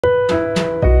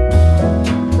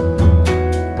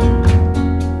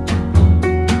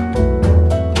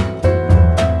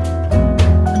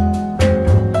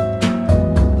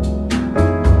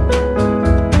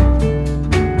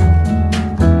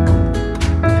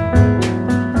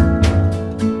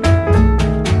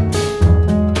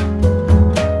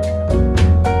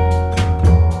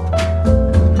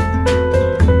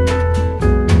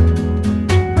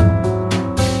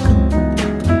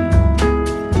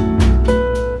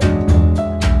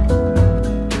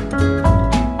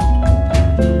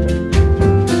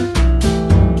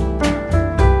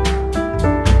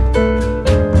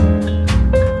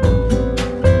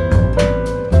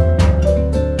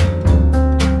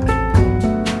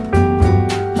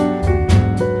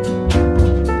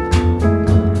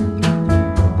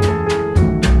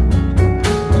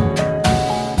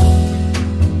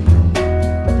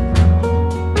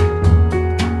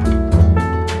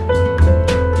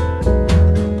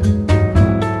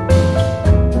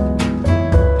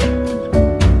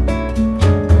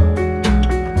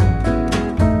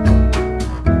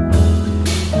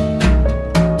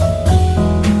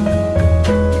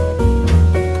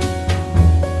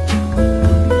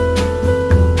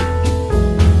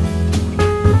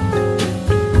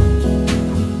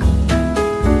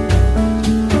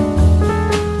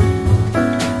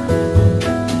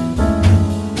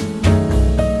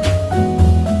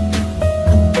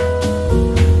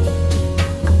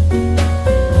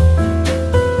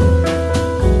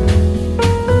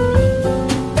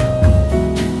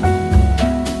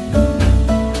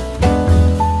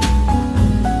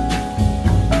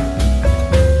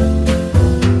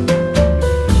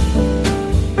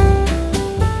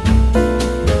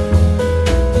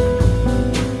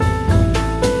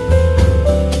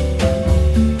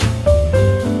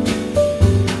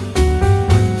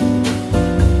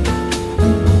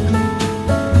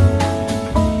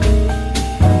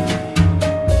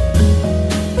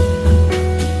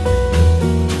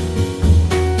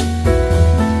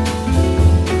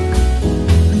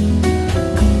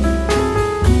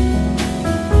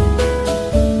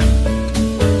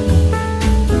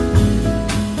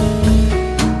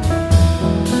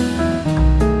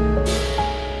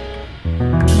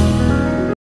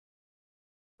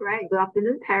Good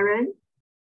afternoon, parents.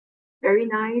 Very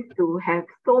nice to have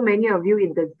so many of you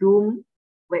in the Zoom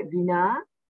webinar.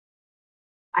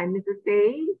 I'm Mrs.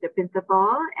 Fay, the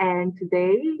principal, and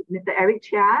today, Mr. Eric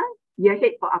Chia, year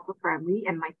head for upper primary,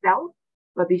 and myself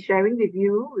will be sharing with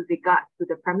you with regards to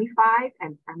the primary 5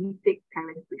 and primary 6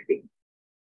 parents briefing.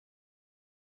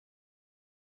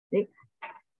 Next.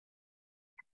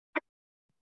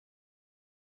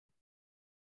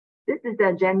 This is the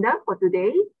agenda for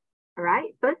today. All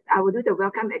right, first I will do the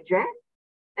welcome address,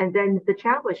 and then Mr.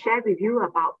 Chia will share with you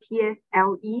about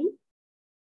PSLE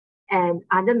and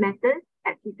other methods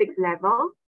at P6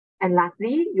 level. And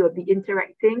lastly, you'll be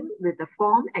interacting with the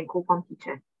form and co-form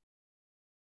teachers.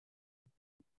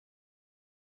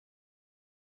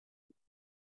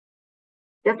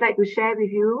 Just like to share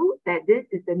with you that this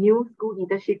is the new school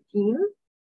leadership team.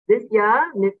 This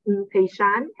year, Ms. Pei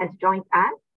Shan has joined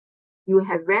us. You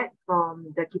have read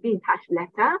from the Keeping in Touch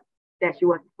letter that she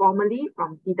was formerly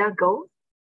from Cedar Girls,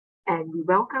 and we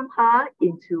welcome her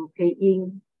into Pei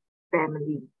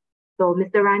family. So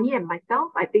Mr. Rani and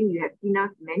myself, I think you have seen us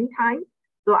many times,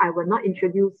 so I will not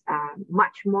introduce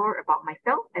much more about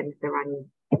myself and Mr. Rani.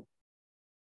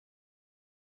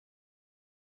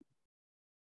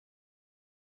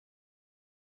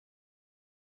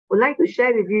 Would like to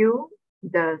share with you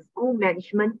the school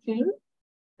management team.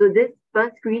 So this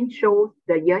first screen shows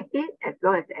the year head as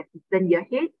well as the assistant year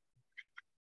head.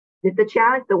 Mr.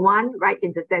 Chia is the one right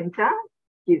in the center.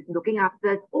 He's looking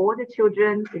after all the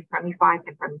children in primary 5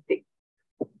 and primary 6.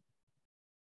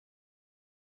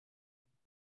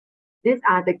 These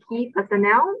are the key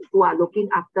personnel who are looking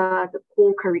after the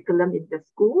core curriculum in the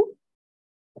school.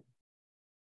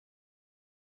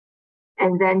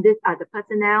 And then these are the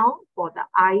personnel for the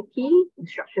IT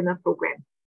instructional program.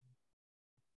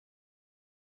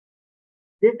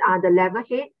 These are the level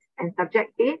heads and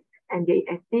subject heads, and they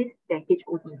assist their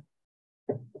HOD.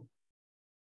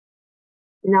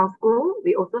 In our school,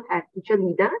 we also have teacher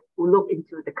leaders who look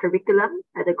into the curriculum,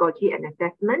 pedagogy, and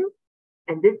assessment.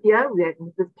 And this year, we have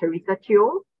Mrs. Teresa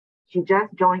Teo. She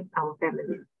just joined our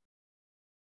family.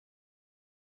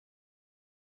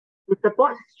 To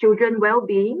support children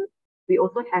well-being, we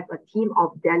also have a team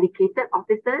of dedicated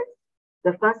officers.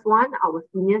 The first one, our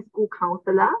senior school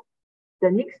counselor.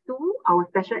 The next two, our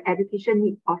special education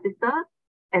needs officer.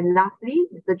 And lastly,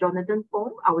 Mr. Jonathan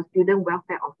Fong, our student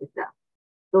welfare officer.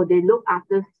 So they look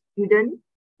after student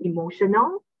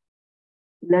emotional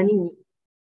learning needs.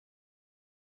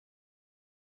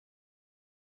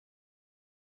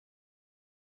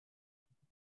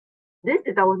 This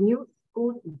is our new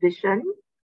school vision.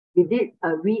 We did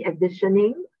a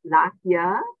re-editioning last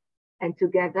year, and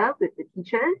together with the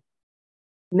teachers,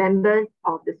 members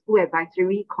of the school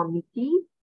advisory committee,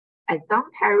 and some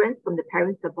parents from the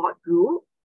parent support group,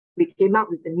 we came up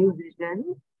with the new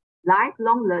vision: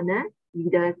 lifelong learners,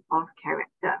 leaders of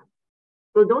character.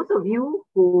 So those of you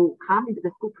who come into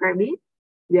the school premise,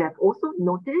 you have also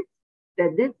noticed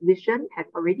that this vision has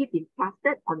already been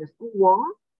plastered on the school wall,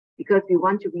 because we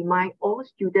want to remind all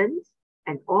students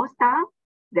and all staff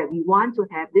that we want to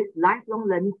have this lifelong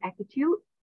learning attitude,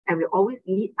 and we always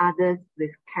lead others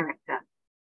with character.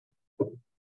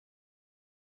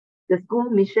 The school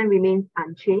mission remains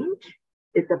unchanged.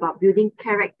 It's about building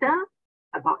character,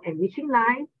 about enriching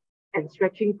life, and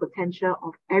stretching potential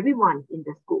of everyone in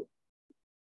the school.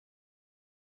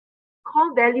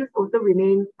 Core values also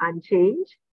remain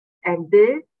unchanged, and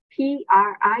this PRIDE,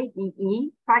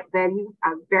 pride values,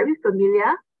 are very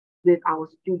familiar with our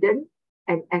students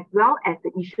and as well as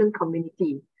the Asian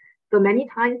community. So many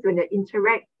times when they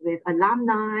interact with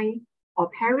alumni or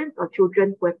parents or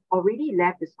children who have already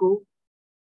left the school,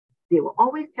 they will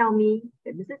always tell me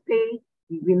that Mrs. Pei,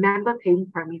 we remember Pei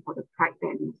Primary for the pride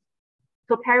values.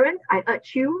 So parents, I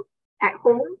urge you at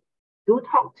home, do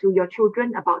talk to your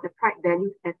children about the pride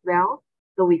values as well,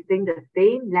 so we sing the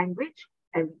same language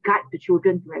and guide the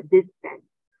children to have this value.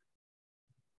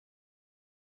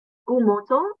 School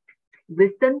motto: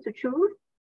 wisdom to choose,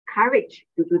 courage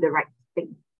to do the right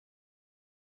thing.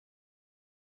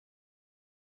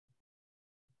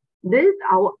 These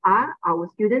are our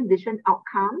student vision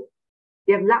outcomes.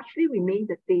 They have largely remained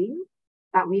the same,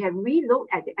 but we have relooked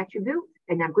at the attributes,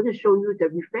 and I'm going to show you the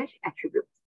refreshed attributes.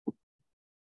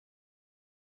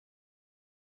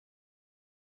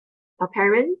 Now,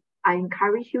 parents, I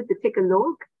encourage you to take a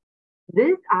look.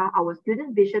 These are our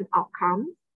student vision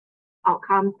outcomes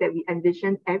that we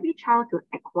envision every child to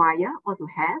acquire or to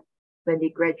have when they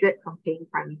graduate from Pei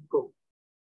Primary School.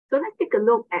 So let's take a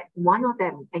look at one of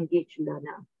them, engaged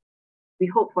learner. We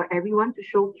hope for everyone to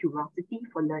show curiosity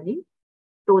for learning,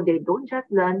 so they don't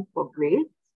just learn for grades,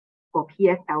 for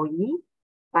PSLE,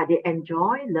 but they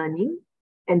enjoy learning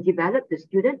and develop the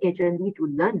student agency to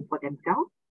learn for themselves,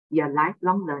 be a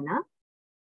lifelong learner.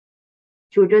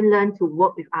 Children learn to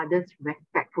work with others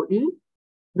respectfully,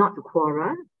 not to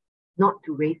quarrel, not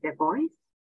to raise their voice,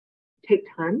 take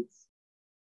turns,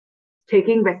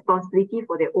 taking responsibility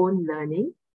for their own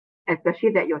learning,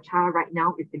 especially that your child right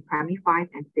now is in primary 5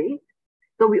 and 6.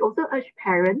 So we also urge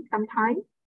parents sometimes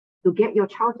to get your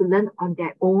child to learn on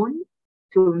their own,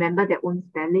 to remember their own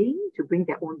spelling, to bring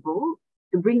their own book,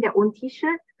 to bring their own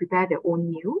t-shirt, prepare their own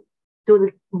meal, to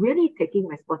really taking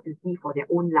responsibility for their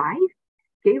own life,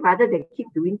 okay, rather than keep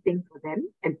doing things for them,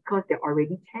 and because they're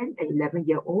already 10 and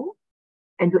 11-year-old,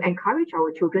 and to encourage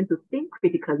our children to think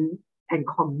critically and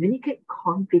communicate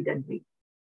confidently.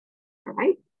 All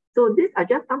right. So these are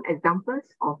just some examples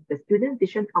of the student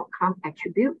vision outcome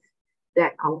attributes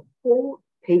that our whole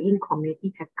paying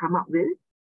community has come up with.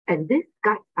 And this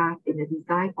guides us in the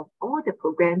design of all the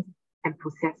programs and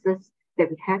processes that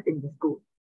we have in the school.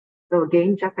 So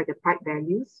again, just like the pride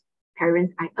values,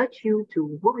 parents, I urge you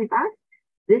to work with us.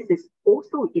 This is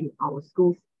also in our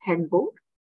school's handbook.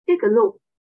 Take a look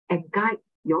and guide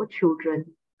your children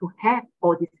to have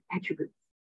all these attributes.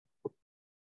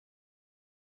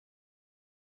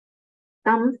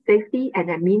 Some safety and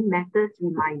admin methods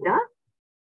reminder.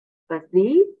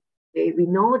 Firstly, okay, we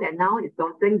know that now it's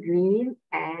Dawson Green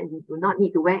and you do not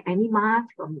need to wear any mask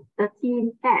from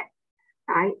 13 Feb,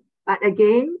 right? But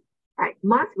again, right,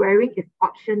 mask wearing is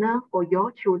optional for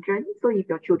your children. So if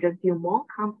your children feel more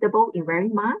comfortable in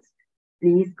wearing masks,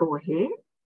 please go ahead.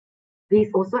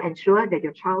 Please also ensure that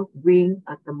your child brings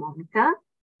a thermometer,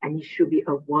 and it should be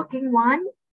a working one,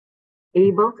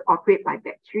 able to operate by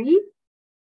battery.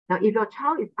 Now, if your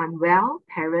child is unwell,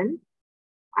 parents,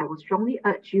 I will strongly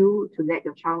urge you to let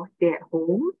your child stay at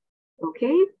home,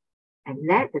 okay? And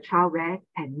let the child rest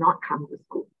and not come to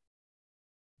school.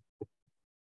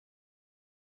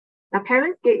 Now,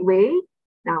 Parents Gateway,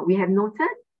 now we have noted,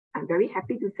 I'm very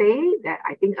happy to say that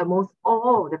I think almost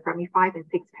all the primary 5 and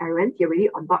 6 parents are already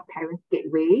on board Parents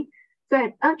Gateway. So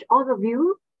I urge all of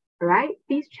you, right,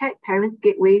 please check Parents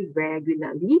Gateway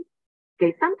regularly.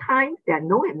 Okay, sometimes there are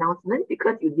no announcements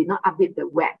because you did not update the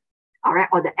web, all right,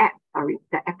 or the app, sorry,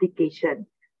 the application.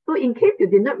 So in case you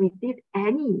did not receive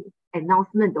any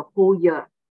announcement the whole year,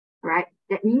 right,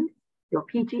 that means your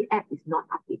PG app is not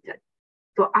updated.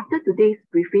 So after today's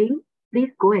briefing, please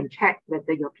go and check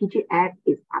whether your PG app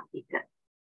is updated.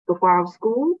 So for our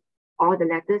school, all the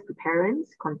letters to parents,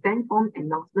 consent form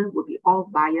announcement will be all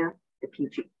via the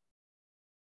PG.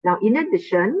 Now, in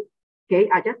addition, okay,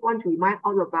 I just want to remind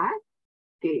all of us,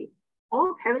 okay,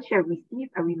 all parents shall receive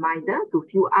a reminder to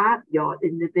fill up your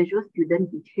individual student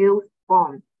details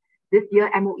form. This year,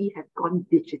 MOE has gone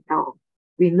digital.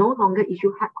 We no longer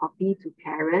issue hard copy to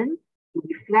parents to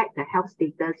reflect the health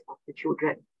status of the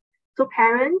children. So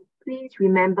parents, please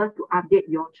remember to update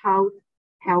your child's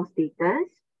health status.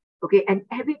 Okay, and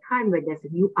every time when there's a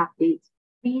new update,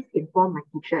 please inform my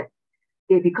teacher.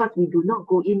 Okay, because we do not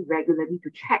go in regularly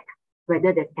to check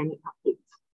whether there's any updates.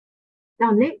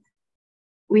 Now, next,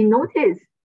 we notice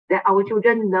that our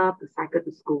children love to cycle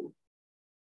to school.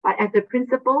 But as a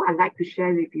principal, I'd like to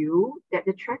share with you that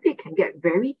the traffic can get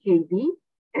very heavy,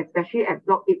 especially at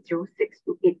block 806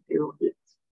 to 808.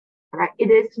 All right,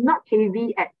 it is not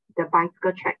heavy at the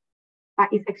bicycle track, but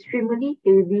it's extremely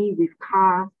heavy with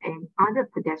cars and other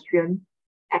pedestrians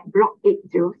at block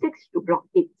 806 to block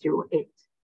 808.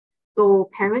 So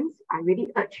parents, I really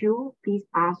urge you, please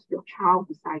ask your child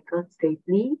to cycle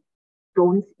safely,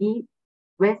 don't speed,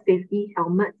 wear safety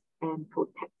helmets and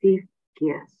protective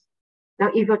gears. Now,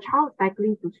 if your child is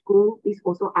cycling to school, please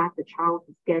also ask the child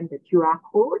to scan the QR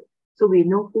code so we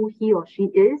know who he or she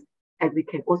is, and we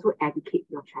can also educate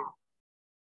your child.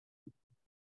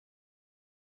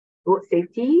 Road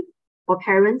safety. For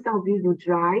parents, some of you who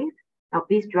drive, now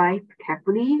please drive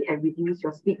carefully and reduce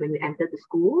your speed when you enter the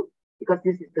school, because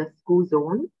this is the school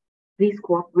zone. Please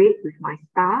cooperate with my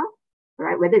staff,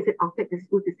 right? Whether it's outside the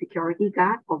school, the security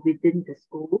guard, or within the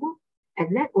school, and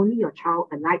let only your child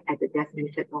alight at the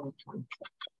designated point.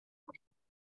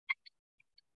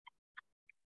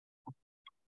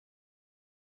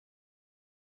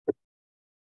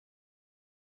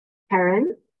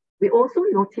 Parents, we also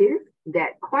notice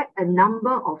that quite a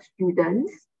number of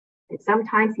students, and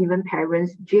sometimes even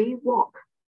parents, jaywalk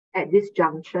at this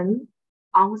junction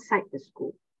outside the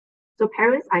school. So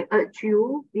parents, I urge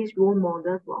you, please role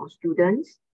model for our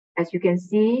students. As you can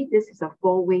see, this is a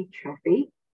four-way traffic,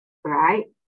 right?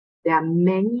 There are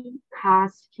many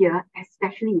cars here,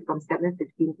 especially from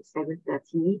 7:15 to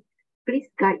 7:30. Please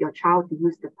guide your child to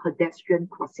use the pedestrian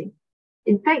crossing.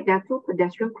 In fact, there are two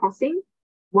pedestrian crossings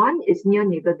One is near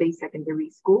Neighbor-Based Secondary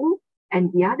School,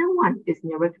 and the other one is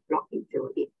nearer to Block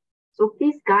 808. So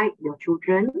please guide your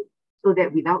children so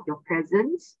that without your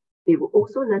presence, they will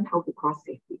also learn how to cross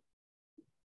safely.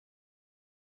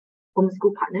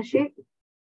 Homeschool partnership.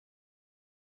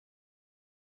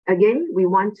 Again, we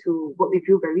want to work with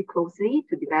you very closely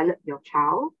to develop your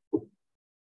child.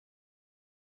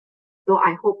 So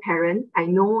I hope parents, I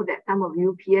know that some of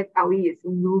you PSLE is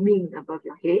looming above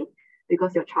your head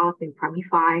because your child's in primary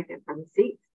 5 and primary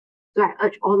 6. So I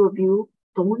urge all of you,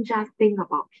 don't just think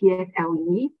about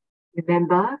PSLE.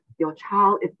 Remember, your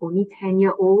child is only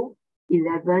 10-year-old,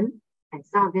 11, and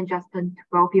some of them just turned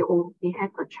 12-year-old. They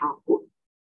have a childhood.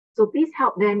 So please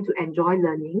help them to enjoy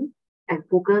learning and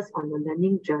focus on the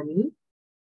learning journey.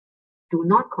 Do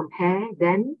not compare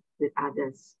them with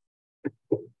others.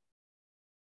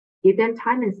 Give them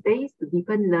time and space to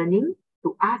deepen learning,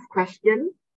 to ask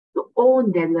questions, to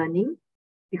own their learning,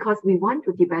 because we want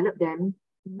to develop them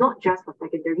not just for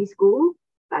secondary school,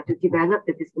 but to develop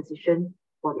the disposition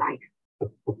for life.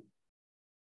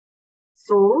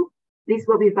 So please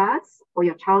work with us for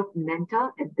your child's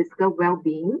mental and physical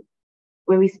well-being.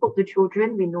 When we spoke to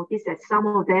children, we noticed that some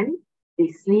of them,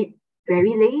 they sleep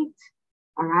very late,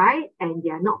 all right? And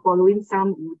they are not following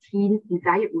some routines,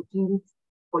 desired routines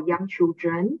for young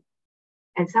children.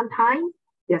 And sometimes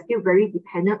they are still very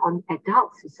dependent on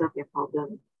adults to solve their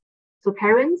problem. So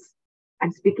parents,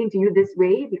 I'm speaking to you this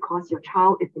way because your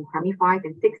child is in primary 5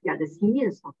 and 6, they are the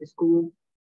seniors of the school.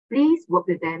 Please work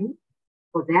with them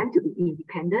for them to be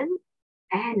independent.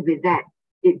 And with that,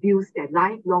 it builds their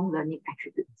lifelong learning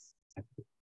attributes.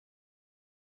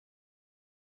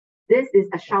 This is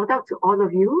a shout out to all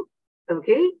of you,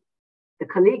 okay?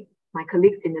 My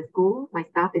colleagues in the school, my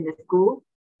staff in the school,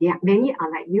 many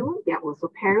are like you. They are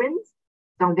also parents.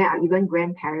 Some of them are even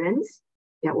grandparents.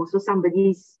 They are also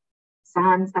somebody's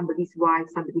son, somebody's wife,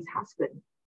 somebody's husband,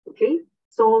 okay?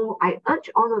 So I urge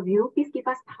all of you, please give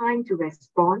us time to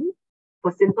respond.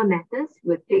 For simple matters,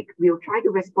 we'll try to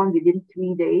respond within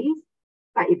 3 days.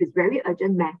 But if it's very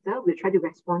urgent matter, we'll try to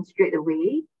respond straight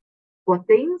away. For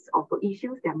things or for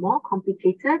issues that are more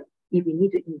complicated, if we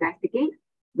need to investigate,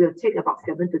 will take about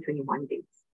 7 to 21 days.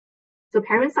 So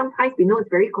parents, sometimes we know it's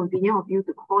very convenient of you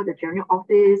to call the general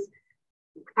office,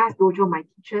 class dojo, my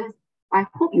teachers. I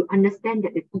hope you understand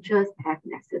that the teachers have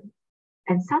lessons.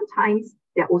 And sometimes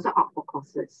they're also out for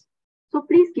courses. So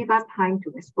please give us time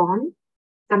to respond.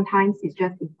 Sometimes it's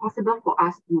just impossible for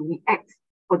us to react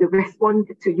or to respond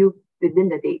to you within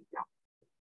the day itself.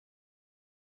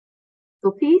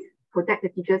 So please protect the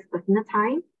teachers' personal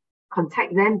time,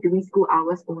 contact them during school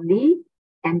hours only,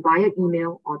 and via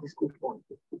email or the school phone.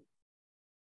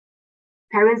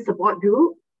 Parent support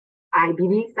group, I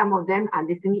believe some of them are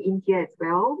listening in here as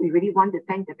well. We really want to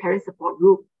thank the parent support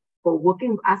group for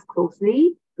working with us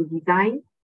closely to design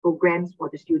programs for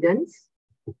the students.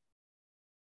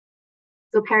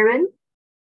 So parents,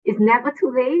 it's never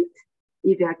too late.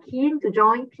 If you are keen to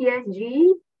join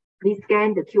PSG, please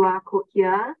scan the QR code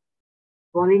here.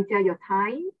 Volunteer your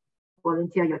time,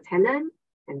 volunteer your talent,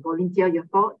 and volunteer your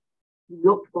thoughts. We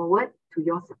look forward to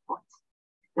your support.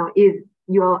 Now, if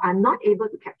you are not able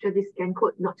to capture this scan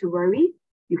code, not to worry.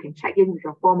 You can check in with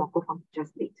your form or co-form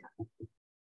just later.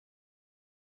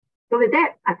 So with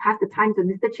that, I pass the time to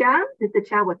Mr. Chia. Mr.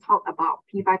 Chia will talk about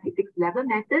P5, P6 level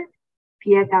method,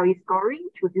 PSLE scoring,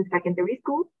 choosing secondary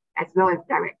school, as well as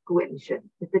direct school admission.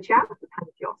 Mr. Chia, the time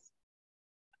is yours.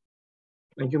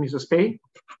 Thank you, Mrs. Pei.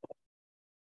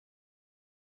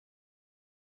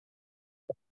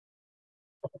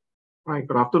 Right,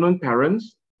 good afternoon,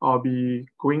 parents. I'll be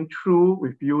going through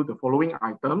with you the following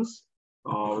items.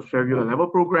 I'll share you the level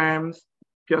programs,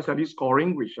 PSLE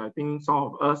scoring, which I think some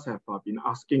of us have been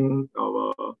asking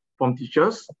our form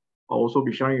teachers. I'll also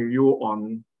be sharing with you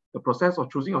on the process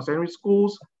of choosing our secondary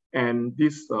schools and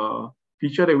this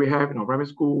feature that we have in our primary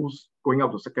schools going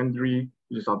up to secondary,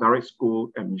 which is our direct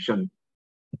school admission.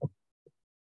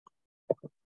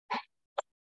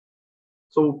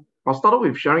 So I'll start off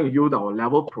with sharing with you our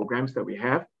level programs that we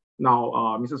have. Now,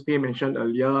 Mrs. Pei mentioned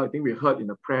earlier, I think we heard in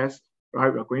the press,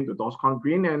 right, we're going to Dorscon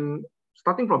Green, and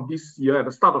starting from this year, at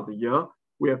the start of the year,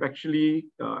 we have actually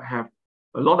have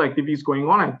a lot of activities going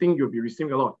on. I think you'll be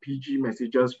receiving a lot of PG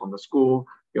messages from the school.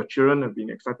 Your children have been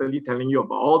excitedly telling you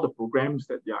about all the programs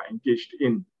that they are engaged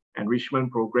in,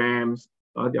 enrichment programs,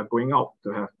 they are going out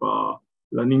to have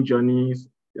learning journeys.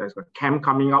 There's a camp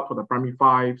coming up for the primary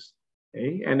 5s.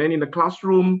 Okay? And then in the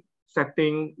classroom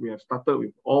setting, we have started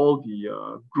with all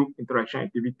the group interaction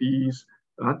activities.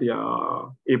 They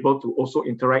are able to also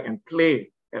interact and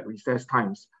play at recess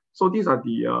times. So these are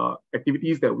the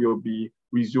activities that we will be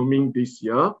resuming this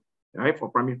year, right? For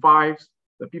primary 5s,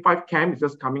 The P5 camp is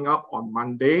just coming up on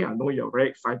Monday. I know you're very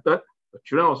excited. The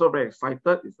children are also very excited.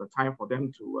 It's the time for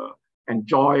them to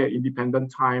enjoy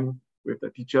independent time with the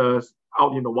teachers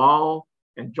out in the wild,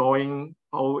 enjoying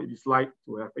how it is like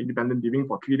to have independent living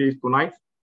for 3 days, 2 nights.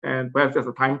 And perhaps there's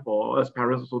a time for us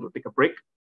parents also to take a break.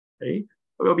 Okay?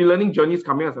 We'll be learning journeys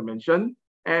coming, as I mentioned.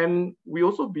 And we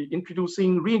also be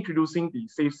reintroducing the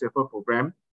Safe Safer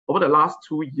program. Over the last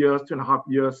 2 years, 2.5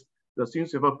 years, the Safe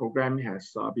Safer program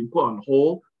has been put on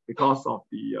hold because of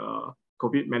the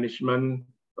COVID management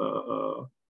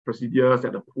procedures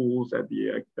at the pools, at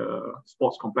the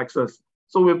sports complexes.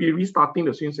 So we'll be restarting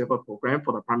the Swim Saver program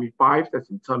for the primary 5s, that's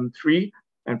in term 3.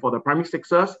 And for the primary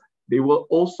 6s, they will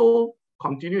also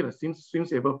continue the Swim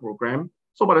Saver program.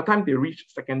 So by the time they reach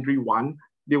secondary 1,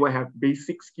 they will have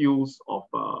basic skills of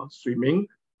swimming.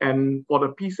 And for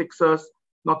the P6s,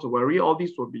 not to worry, all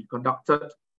these will be conducted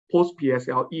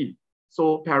post-PSLE.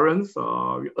 So parents,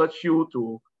 we urge you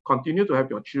to continue to have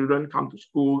your children come to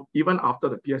school even after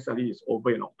the PSLE is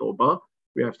over in October.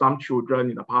 We have some children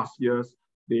in the past years,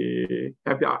 they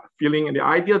have the feeling and the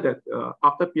idea that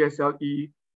after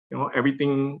PSLE,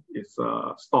 everything is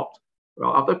stopped.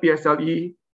 Well, after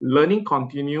PSLE, learning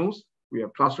continues. We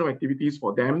have classroom activities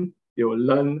for them. They will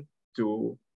learn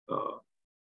to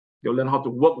they'll learn how to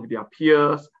work with their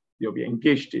peers. They'll be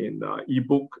engaged in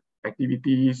e-book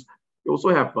activities. We also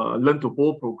have a Learn to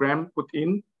Bowl program put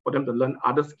in for them to learn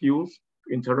other skills,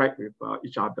 to interact with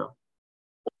each other.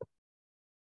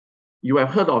 You have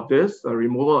heard of this,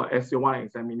 removal of SA1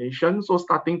 examination. So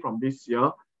starting from this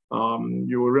year,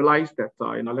 you will realize that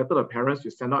in a letter to parents you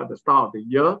sent out at the start of the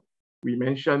year, we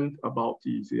mentioned about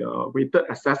these weighted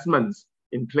assessments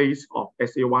in place of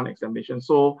SA1 examination.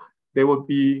 So there will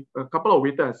be a couple of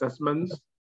weighted assessments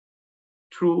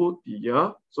through the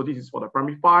year. So this is for the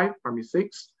primary 5, primary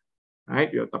 6,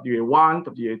 right? You have WA1,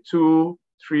 WA2,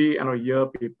 3 end of year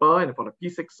paper, and for the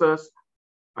P6s,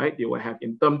 right, they will have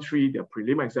in term 3 their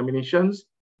prelim examinations,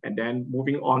 and then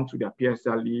moving on to their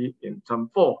PSLE in term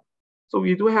 4. So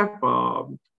we do have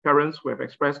parents who have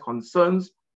expressed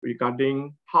concerns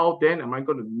regarding how then am I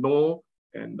going to know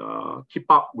and keep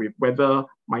up with whether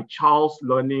my child's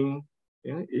learning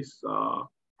is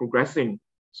progressing.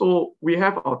 So we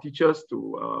have our teachers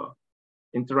to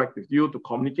interact with you, to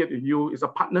communicate with you. It's a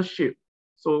partnership.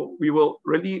 So we will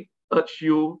really urge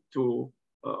you to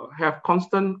have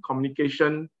constant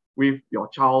communication with your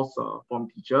child's form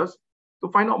teachers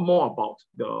to find out more about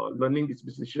the learning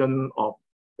disposition of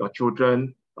your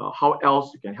children, how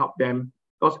else you can help them,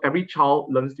 because every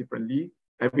child learns differently,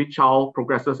 every child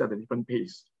progresses at a different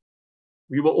pace.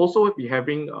 We will also be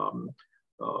having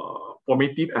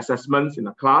formative assessments in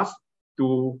the class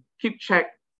to keep check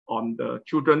on the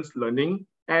children's learning,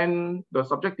 and the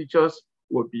subject teachers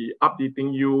will be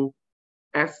updating you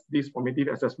as these formative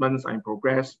assessments are in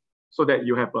progress, so that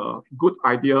you have a good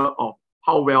idea of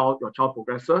how well your child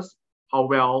progresses, how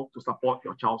well to support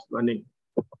your child's learning.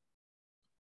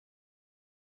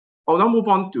 I'll now move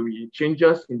on to the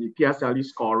changes in the PSLE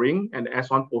scoring and the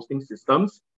S1 posting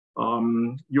systems.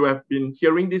 You have been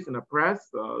hearing this in the press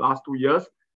last 2 years.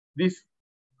 This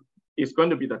is going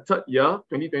to be the 3rd year.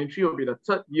 2023 will be the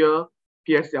 3rd year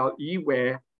PSLE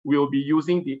where we'll be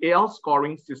using the AL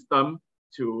scoring system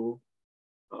to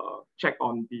check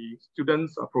on the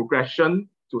students' progression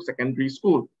to secondary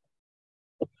school.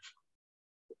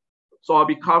 So I'll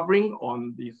be covering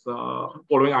on these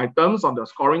following items on the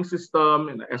scoring system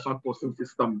and the S1 posting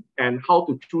system, and how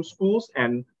to choose schools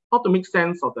and how to make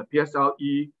sense of the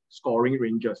PSLE scoring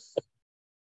ranges.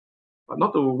 But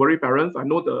not to worry, parents, I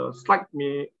know the slide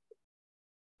may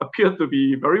appear to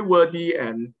be very wordy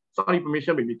and some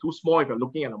information may be too small if you're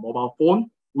looking at a mobile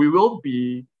phone. We will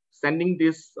be sending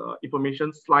this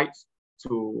information slides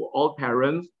to all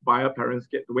parents via Parents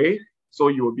Gateway. So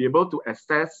you will be able to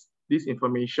access this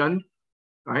information,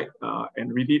 right,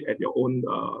 and read it at your own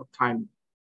time.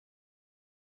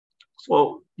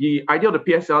 So the idea of the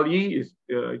PSLE is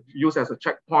used as a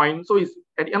checkpoint. So it's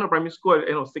at the end of primary school, at the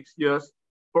end of 6 years,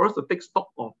 for us to take stock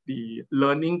of the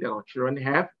learning that our children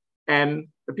have. And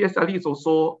the PSLE is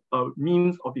also a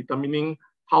means of determining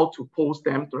how to post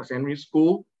them to the secondary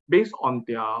school based on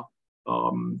their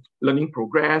learning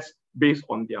progress, based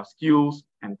on their skills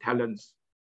and talents.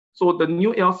 So the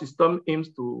new AL system aims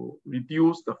to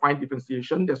reduce the fine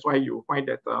differentiation. That's why you find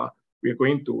that we're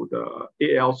going to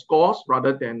the AL scores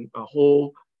rather than a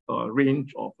whole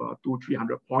range of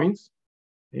 200-300 points.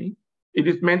 Okay. It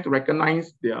is meant to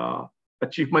recognize their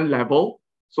achievement level.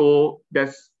 So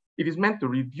it is meant to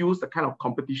reduce the kind of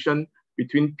competition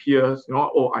between peers,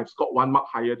 oh, I've scored 1 mark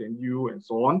higher than you and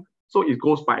so on. So it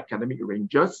goes by academic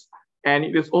ranges. And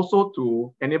it is also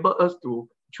to enable us to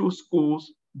choose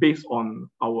schools based on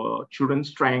our children's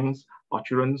strengths or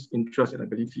children's interests and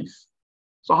abilities.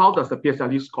 So how does the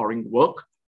PSLE scoring work?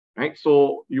 Right,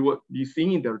 so you will be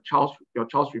seeing in your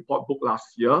child's report book last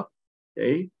year.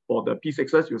 Okay, for the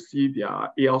P6s, you'll see their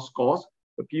AL scores.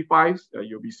 The P5s,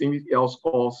 you'll be seeing these AL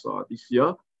scores this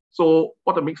year. So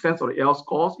what to make sense of the AL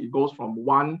scores, it goes from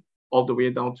 1 all the way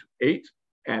down to 8,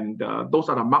 and those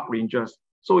are the mark ranges.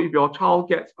 So if your child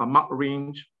gets a mark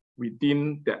range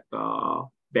within that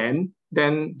band,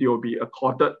 then they will be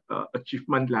accorded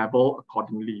achievement level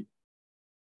accordingly.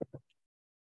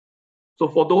 So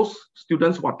for those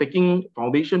students who are taking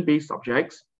foundation-based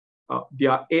subjects,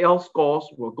 their AL scores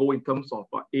will go in terms of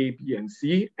A, B, and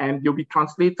C, and they'll be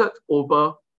translated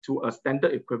over to a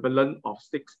standard equivalent of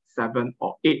 6, 7,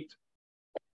 or 8.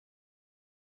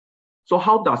 So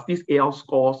how does these AL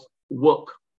scores work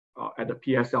at the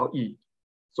PSLE?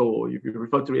 So if you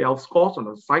refer to AL scores on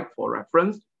the site for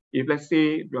reference, if let's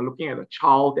say you're looking at a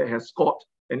child that has scored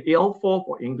an AL4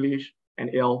 for English, an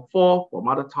AL4 for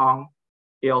mother tongue,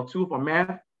 AL2 for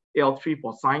math, AL3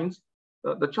 for science,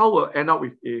 the child will end up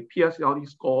with a PSLE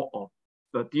score of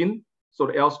 13, so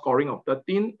the AL scoring of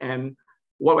 13. And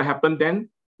what will happen then?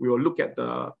 We will look at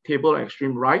the table on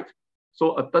extreme right.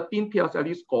 So a 13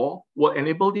 PSLE score will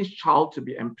enable this child to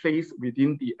be placed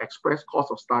within the express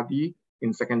course of study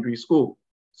in secondary school.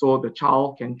 So the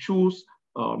child can choose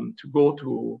to go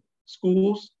to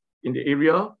schools in the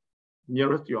area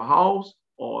nearest to your house,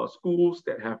 or schools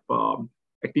that have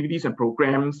activities and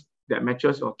programs that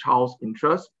matches your child's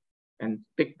interest, and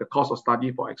take the course of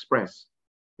study for Express.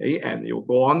 Okay, and you'll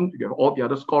go on, you have all the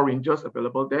other score ranges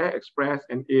available there, Express,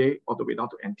 NA, all the way down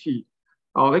to NT.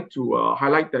 I would like to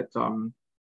highlight that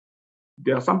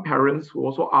there are some parents who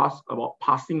also ask about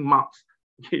passing marks.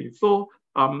 Okay, so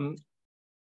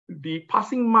the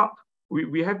passing mark,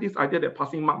 we have this idea that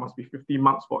passing mark must be 50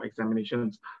 marks for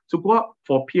examinations. To go up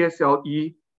for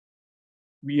PSLE,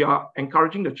 we are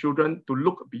encouraging the children to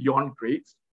look beyond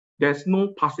grades. There's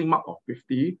no passing mark of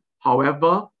 50.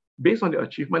 However, based on the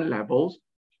achievement levels,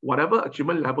 whatever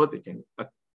achievement level they can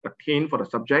attain for the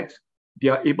subjects, they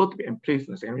are able to be placed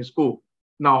in the secondary school.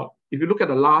 Now, if you look at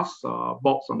the last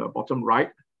box on the bottom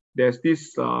right, there's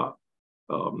this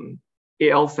AL7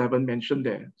 mentioned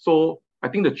there. So I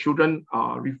think the children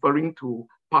are referring to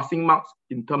passing marks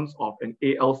in terms of an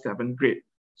AL7 grade.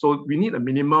 So we need a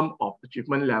minimum of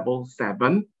achievement level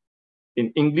 7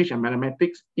 in English and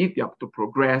mathematics if you have to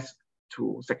progress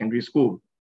to secondary school.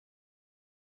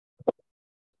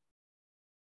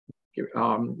 Okay,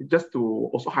 just to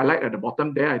also highlight at the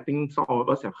bottom there, I think some of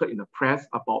us have heard in the press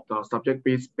about the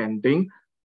subject-based banding.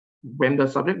 When the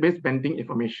subject-based banding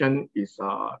information is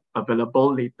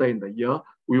available later in the year,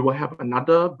 we will have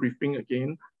another briefing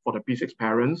again for the P6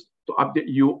 parents to update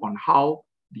you on how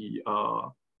the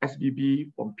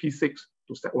SBB from P6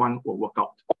 to Step 1 will work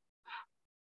out.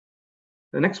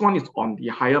 The next one is on the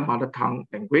higher mother tongue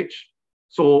language.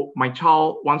 So my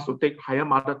child wants to take higher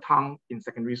mother tongue in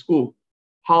secondary school.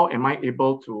 How am I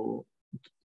able to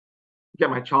get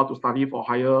my child to study for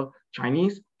higher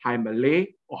Chinese, higher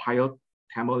Malay, or higher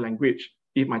Tamil language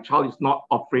if my child is not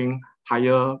offering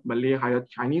higher Malay, higher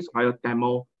Chinese, higher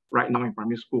Tamil right now in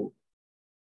primary school?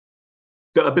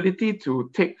 The ability to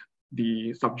take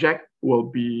the subject will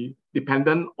be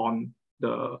dependent on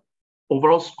the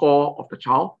overall score of the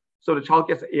child. So the child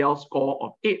gets an AL score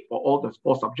of 8 for all the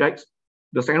 4 subjects.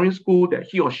 The secondary school that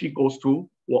he or she goes to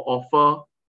will offer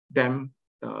them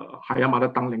the higher mother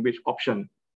tongue language option.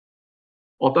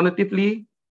 Alternatively,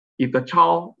 if the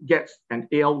child gets an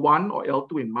AL1 or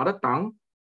AL2 in mother tongue,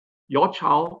 your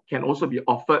child can also be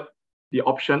offered the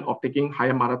option of taking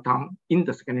higher mother tongue in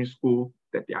the secondary school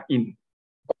that they are in.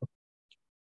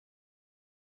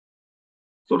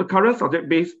 So the current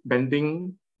subject-based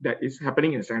banding that is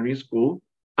happening in secondary school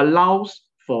allows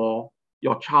for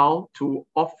your child to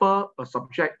offer a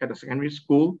subject at the secondary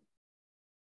school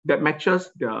that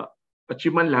matches the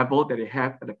achievement level that they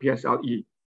have at the PSLE.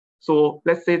 So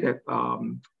let's say that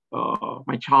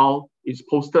my child is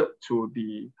posted to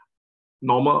the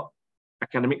normal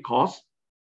academic course,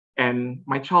 and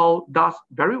my child does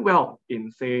very well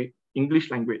in, say, English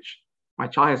language. My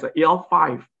child has an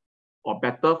AL5 or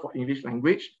better for English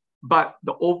language, but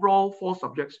the overall 4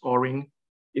 subject scoring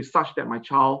is such that my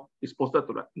child is posted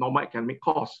to the normal academic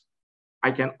course.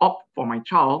 I can opt for my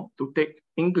child to take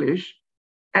English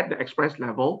at the express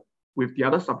level with the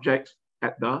other subjects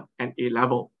at the NA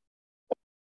level.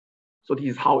 So this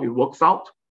is how it works out,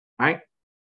 right?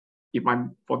 If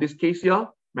I'm, for this case here,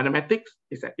 mathematics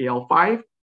is at AL5,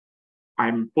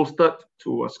 I'm posted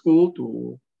to a school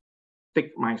to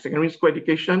take my secondary school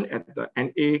education at the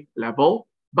NA level,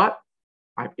 but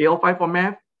I have AL5 for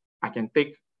math, I can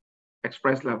take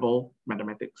express level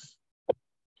mathematics.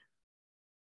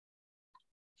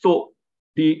 So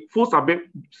the full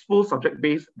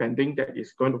subject-based banding that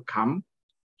is going to come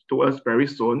to us very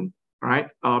soon, right,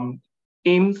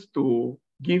 aims to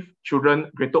give children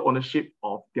greater ownership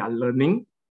of their learning,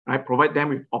 right, provide them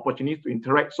with opportunities to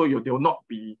interact, so they will not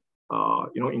be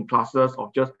in classes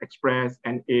of just express,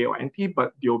 NA or NT,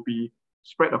 but they'll be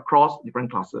spread across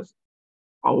different classes.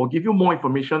 I will give you more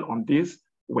information on this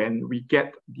when we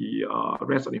get the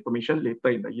rest of the information later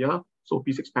in the year. So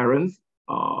P6 parents,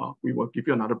 we will give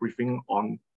you another briefing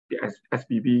on the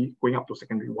SBB going up to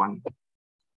secondary 1.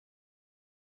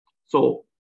 So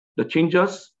the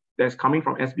changes that's coming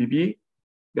from SBB,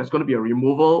 there's going to be a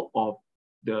removal of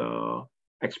the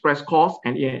express course,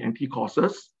 NA and NT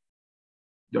courses.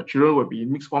 Your children will be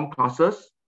in mixed form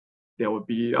classes. There will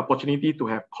be opportunity to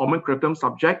have common curriculum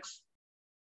subjects.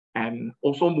 And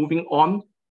also moving on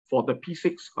for the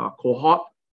P6 cohort,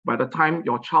 by the time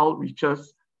your child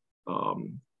reaches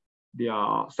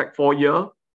their Sec 4 year,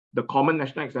 the common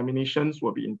national examinations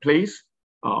will be in place.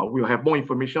 We'll have more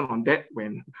information on that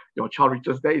when your child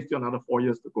reaches there. It's still another 4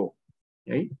 years to go.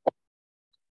 Okay.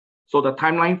 So the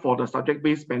timeline for the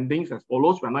subject-based spendings as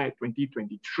follows. We're now at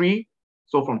 2023.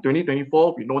 So from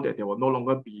 2024, we know that there will no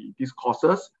longer be these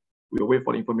courses. We'll wait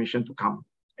for the information to come.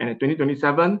 And in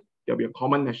 2027, there'll be a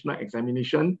common national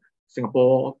examination,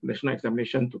 Singapore national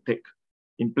examination to take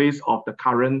in place of the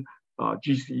current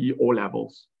GCE O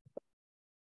levels.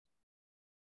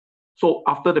 So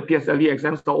after the PSLE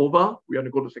exams are over, we want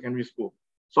to go to secondary school.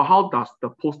 So how does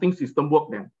the posting system work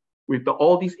then? With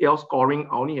all these AL scoring,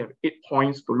 I only have 8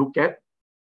 points to look at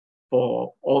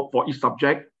for each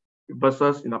subject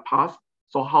versus in the past.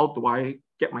 So how do I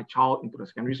get my child into the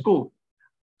secondary school?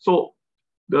 So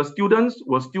the students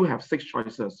will still have 6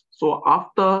 choices. So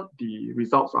after the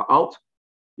results are out,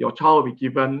 your child will be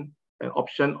given an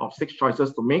option of 6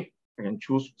 choices to make. You can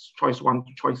choose choice 1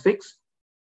 to choice 6.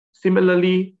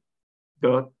 Similarly,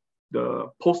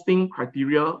 the posting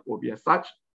criteria will be as such,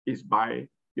 is by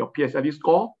your PSLE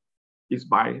score, is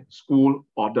by school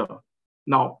order.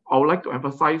 Now, I would like to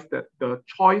emphasize that the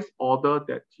choice order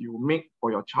that you make for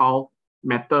your child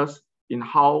matters in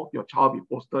how your child be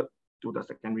posted to the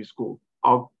secondary school.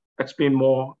 I'll explain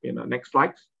more in the next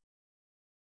slides.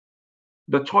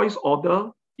 The choice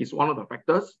order is one of the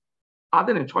factors.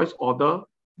 Other than choice order,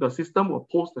 the system will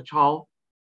post the child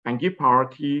and give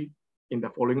priority in the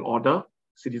following order: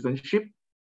 citizenship,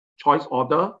 choice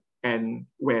order, and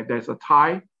where there's a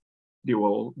tie, they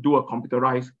will do a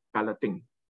computerized balloting.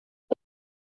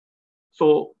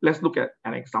 So let's look at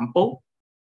an example,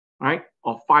 right,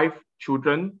 of 5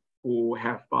 children who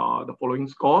have the following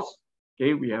scores.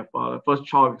 Okay, we have the first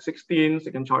child with 16,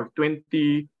 second child with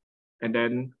 20, and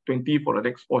then 20 for the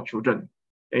next 4 children.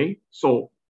 Okay,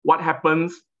 so what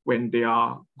happens when they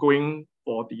are going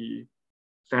for the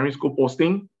secondary school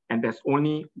posting and there's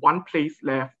only 1 place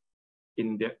left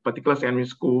in that particular secondary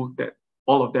school that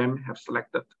all of them have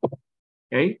selected?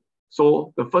 Okay,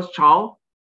 so the first child,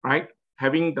 right,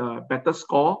 having the better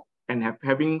score and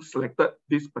having selected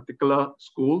this particular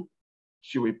school,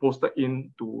 she will be posted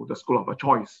into the school of her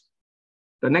choice.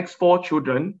 The next 4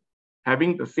 children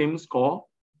having the same score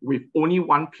with only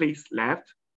 1 place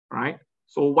left, right?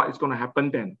 So what is going to happen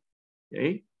then?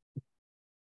 Okay,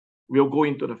 we'll go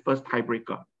into the first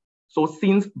tiebreaker. So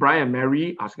since Brian and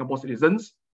Mary are Singapore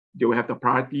citizens, they will have the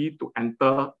priority to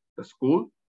enter the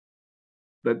school.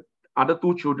 The other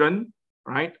 2 children,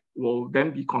 right, will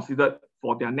then be considered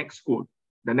for their next school,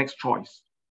 the next choice.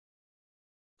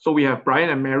 So we have Brian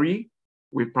and Mary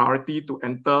with priority to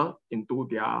enter into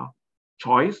their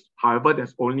choice. However,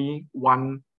 there's only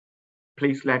 1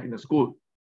 place left in the school.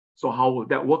 So how will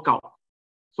that work out?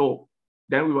 So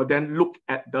then we will then look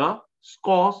at the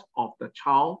scores of the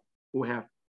child who have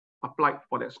applied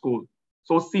for that school.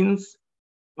 So since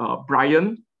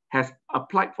Brian has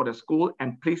applied for the school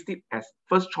and placed it as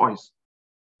first choice,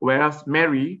 whereas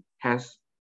Mary has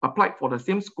applied for the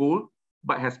same school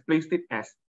but has placed it as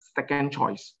second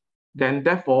choice, then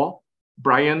therefore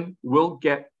Brian will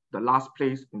get the last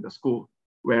place in the school,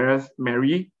 whereas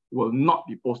Mary will not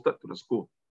be posted to the school.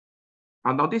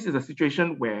 And now this is a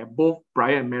situation where both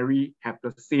Brian and Mary have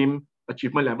the same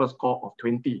achievement level score of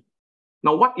 20.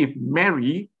 Now, what if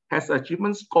Mary has an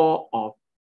achievement score of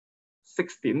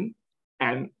 16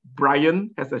 and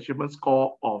Brian has an achievement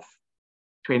score of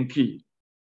 20?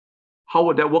 How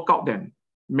would that work out then?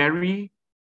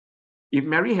 If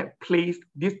Mary had placed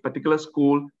this particular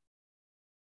school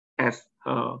as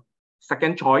her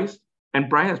second choice and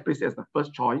Brian has placed it as the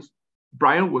first choice,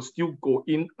 Brian will still go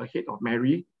in ahead of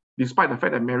Mary, despite the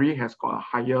fact that Mary has got a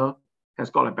higher has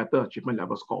got a better achievement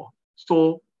level score.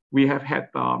 So we have had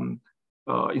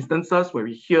instances where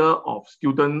we hear of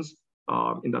students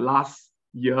in the last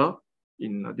year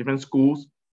in different schools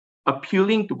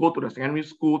appealing to go to the secondary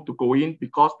school to go in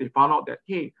because they found out that,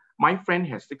 hey, my friend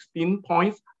has 16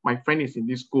 points, my friend is in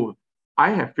this school.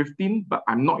 I have 15, but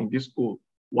I'm not in this school.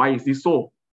 Why is this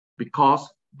so? Because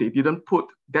they didn't put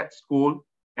that school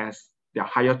as their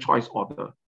higher choice order.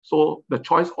 So the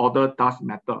choice order does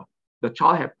matter. The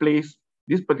child had placed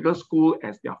this particular school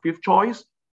as their 5th choice.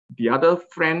 The other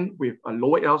friend with a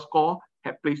lower L score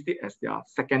had placed it as their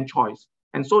 2nd choice.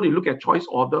 And so they look at choice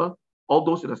order, all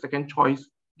those in the 2nd choice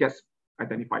gets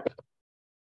identified.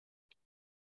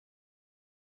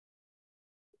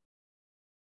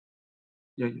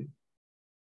 Yeah.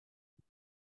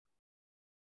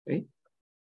 Okay.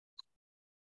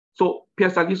 So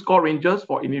PSLE score ranges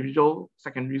for individual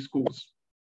secondary schools.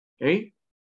 Okay.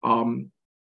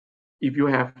 If you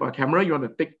have a camera, you want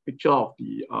to take picture of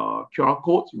the QR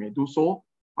codes, you may do so.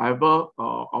 However,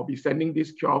 I'll be sending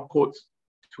these QR codes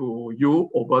to you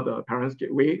over the Parents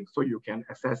Gateway so you can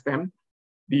access them.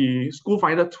 The School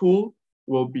Finder tool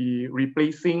will be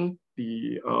replacing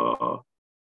the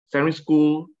secondary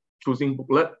school choosing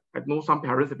booklet. I know some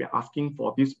parents have been asking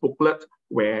for this booklet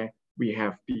where we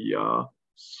have the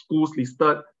schools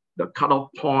listed, the cutoff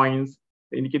points,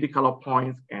 the indicated cutoff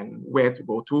points, and where to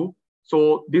go to.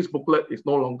 So this booklet is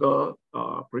no longer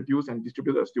produced and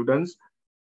distributed to students.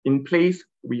 In place,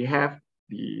 we have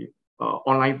the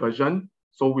online version.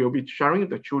 So we'll be sharing with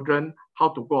the children how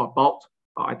to go about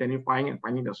identifying and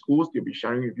finding the schools. They'll be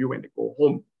sharing with you when they go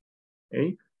home.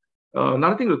 Okay.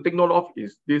 Another thing to take note of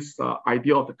is this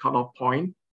idea of the cutoff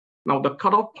point. Now, the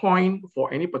cutoff point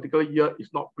for any particular year is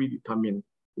not predetermined.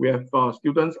 We have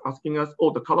students asking us,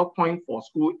 oh, the cutoff point for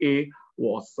school A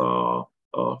was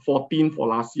 14 for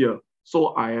last year.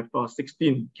 So I have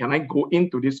 16. Can I go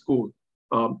into this school?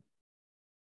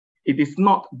 It is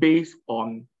not based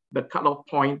on the cutoff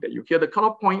point that you hear. The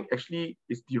cutoff point actually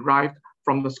is derived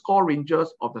from the score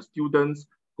ranges of the students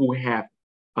who have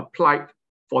applied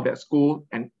for that school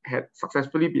and had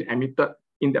successfully been admitted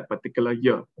in that particular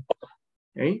year.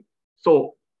 Okay,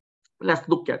 so let's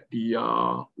look at the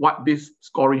what this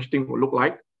scoring thing will look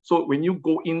like. So when you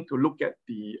go in to look at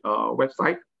the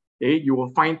website, okay, you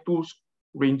will find 2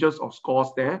 ranges of scores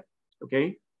there.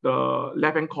 Okay, the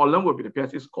left-hand column will be the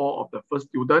PSLE score of the first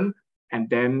student, and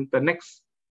then the next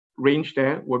range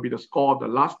there will be the score of the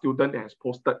last student that has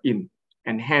posted in,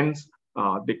 and hence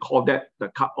they call that the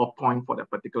cut-off point for that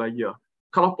particular year.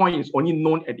 Cut-off point is only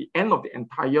known at the end of the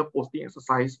entire posting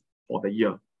exercise for the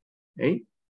year. Okay.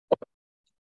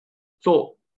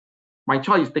 So my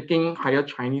child is taking higher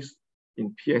Chinese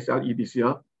in PSLE this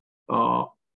year.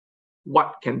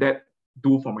 What can that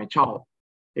do for my child?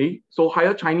 Okay. So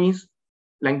higher Chinese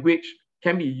language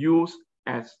can be used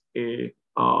as a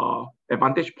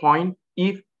advantage point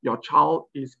if your child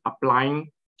is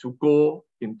applying to go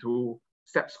into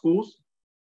SEP schools.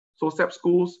 So SEP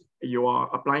schools, you are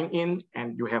applying in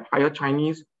and you have higher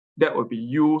Chinese, that will be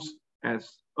used as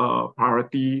a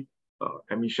priority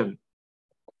admission.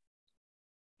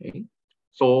 Okay.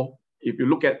 So if you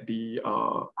look at the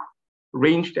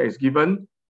range that is given,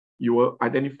 you will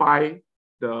identify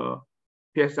the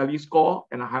PSLE score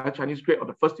and a higher Chinese grade of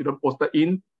the first student posted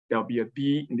in. There will be a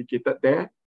D indicated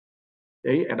there.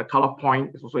 Okay, and the cutoff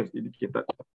point is also indicated.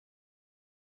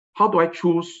 How do I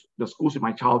choose the schools with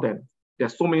my child then?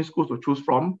 There's so many schools to choose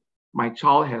from. My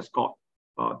child has got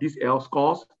these AL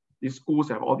scores. These schools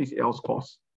have all these AL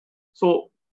scores.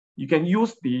 So you can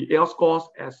use the AL scores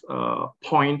as a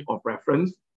point of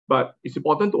reference, but it's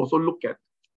important to also look at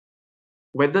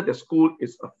whether the school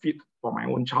is a fit for my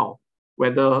own child,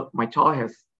 whether my child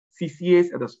has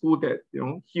CCAs at the school that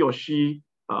he or she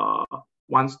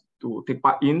wants to take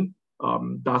part in.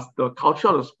 Does the culture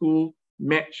of the school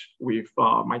match with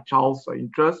my child's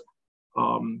interest?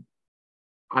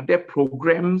 Are there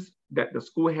programs that the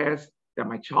school has that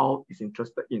my child is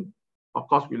interested in? Of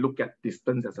course, we look at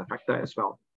distance as a factor as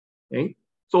well. Okay?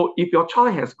 So if your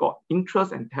child has got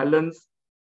interests and talents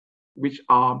which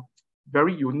are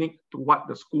very unique to what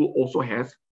the school also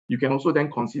has, you can also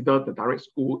then consider the direct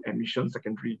school admission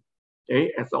secondary,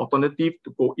 okay, as an alternative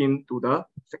to go into the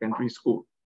secondary school.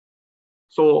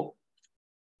 So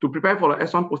to prepare for the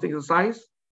S1 posting exercise,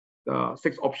 the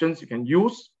 6 options you can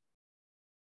use.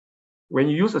 When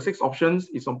you use the 6 options,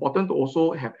 it's important to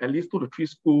also have at least 2 to 3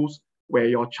 schools where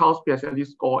your child's PSLE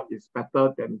score is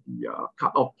better than the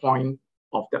cutoff point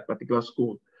of that particular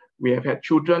school. We have had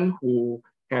children who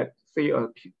had, say, a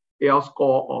AL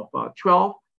score of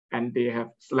 12, and they have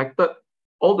selected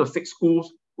all the 6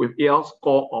 schools with AL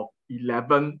score of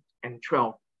 11 and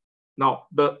 12. Now,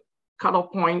 the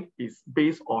cutoff point is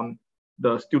based on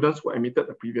the students who admitted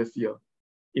the previous year.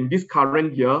 In this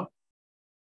current year,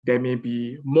 there may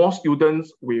be more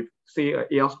students with, say, an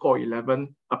AL score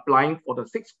 11 applying for the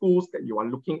 6 schools that you are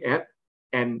looking at,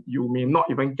 and you may not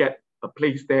even get a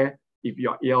place there if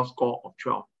your AL score of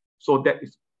 12. So that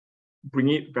is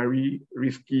bringing it very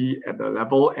risky at the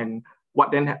level, and what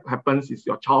then happens is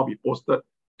your child will be posted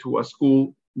to a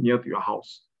school near to your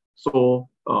house. So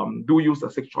do use the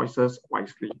 6 choices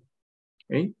wisely.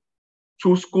 Okay?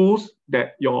 Choose schools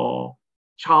that your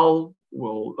child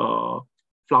will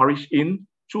flourish in.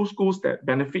 Choose schools that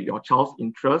benefit your child's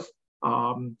interest.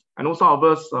 I know some of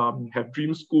us have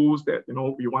dream schools that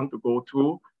we want to go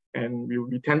to, and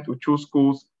we tend to choose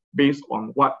schools based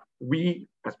on what we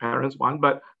as parents want.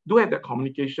 But do have that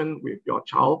communication with your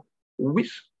child.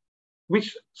 Which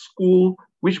school,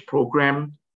 which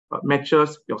program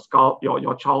matches your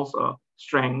child's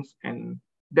strengths, and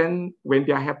then when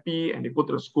they are happy and they go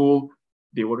to the school,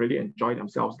 they will really enjoy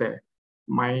themselves there.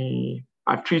 I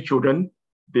have 3 children.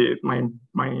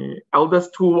 My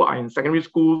eldest 2 are in secondary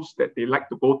schools that they like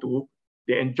to go to.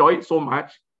 They enjoy it so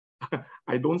much.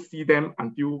 I don't see them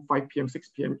until 5 p.m., 6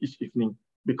 p.m. each evening,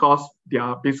 because they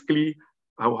are basically,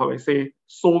 how I say,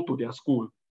 sold to their school.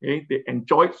 Okay? They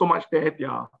enjoy it so much there. They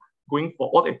are going for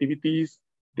all the activities.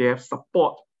 They have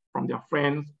support from their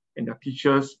friends and their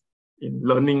teachers in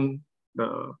learning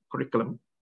the curriculum.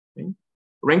 Okay?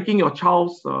 Ranking your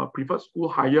child's preferred school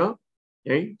higher.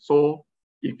 Okay? So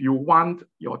if you want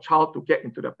your child to get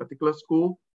into that particular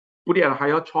school, put it at a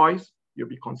higher choice, you'll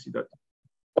be considered.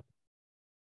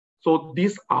 So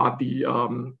these are the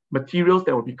materials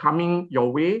that will be coming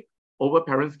your way over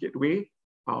Parents Gateway.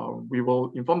 We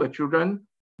will inform the children.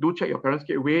 Do check your Parents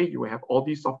Gateway. You will have all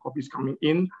these soft copies coming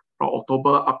in from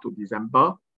October up to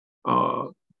December.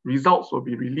 Results will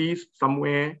be released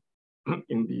somewhere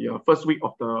in the first week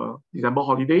of the December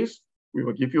holidays. We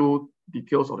will give you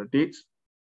details of the dates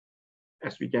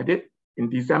as we get it.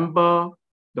 In December,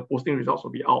 the posting results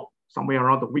will be out somewhere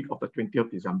around the week of the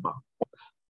 20th December.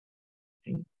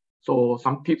 Okay. So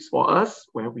some tips for us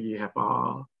where we have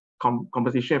a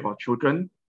conversation with our children: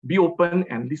 be open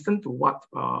and listen to what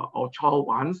our child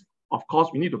wants. Of course,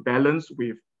 we need to balance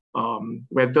with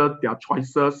whether their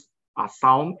choices are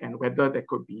sound and whether there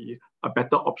could be a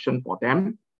better option for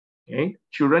them. Okay,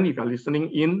 children, if you're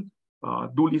listening in,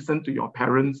 do listen to your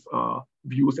parents'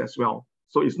 views as well.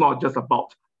 So it's not just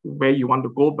about where you want to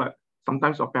go, but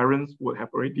sometimes your parents would have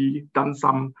already done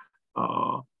some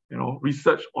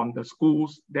research on the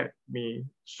schools that may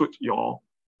suit your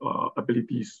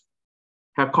abilities.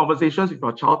 Have conversations with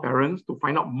your child parents to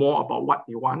find out more about what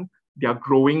they want. They are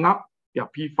growing up, they are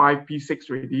P5, P6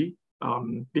 ready.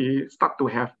 They start to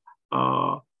have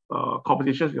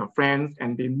conversations with your friends,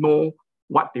 and they know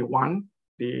what they want.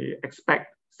 They expect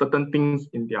certain things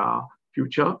in their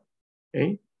future.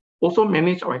 Okay. Also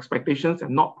manage our expectations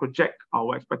and not project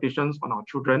our expectations on our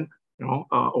children.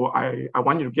 I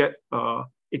want you to get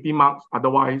 80 marks,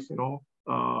 otherwise,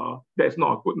 that is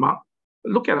not a good mark.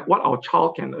 Look at what our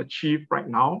child can achieve right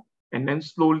now, and then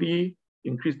slowly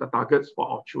increase the targets for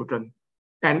our children.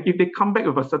 And if they come back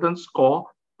with a certain score,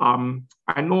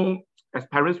 I know as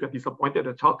parents, we're disappointed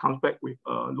the child comes back with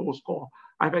a low score.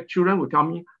 I've had children who tell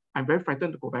me, I'm very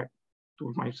frightened to go back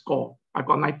to my score. I've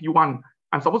got 91.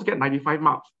 I'm supposed to get 95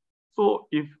 marks. So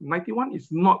if 91 is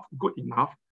not good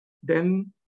enough,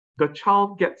 then the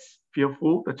child gets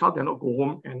fearful. The child cannot go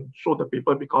home and show the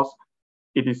paper because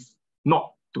it is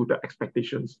not to the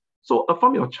expectations. So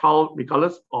affirm your child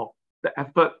regardless of the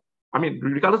effort,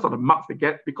 regardless of the marks they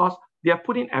get, because they are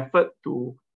putting effort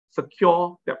to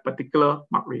secure that particular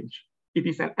mark range. It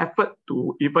is an effort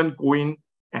to even go in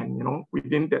and,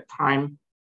 within that time,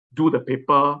 do the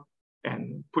paper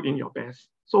and put in your best.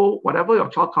 So whatever your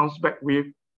child comes back with,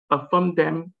 affirm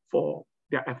them for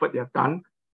their effort they have done.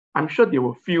 I'm sure they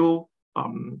will feel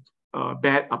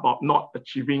bad about not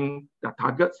achieving their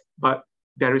targets, but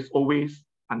there is always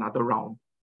another round.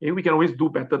 Okay? We can always do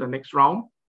better the next round,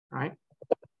 right?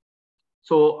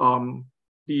 So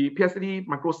the PSLE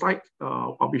microsite,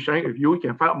 I'll be sharing with you. You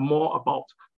can find out more about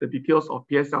the details of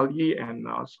PSLE and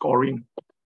scoring.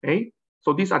 Okay,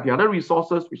 so these are the other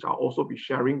resources which I'll also be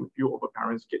sharing with you over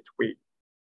Parents Gateway.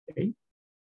 Okay,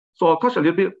 so I'll touch a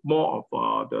little bit more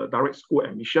of the direct school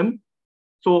admission.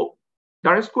 So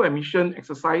direct school admission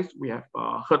exercise, we have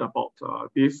heard about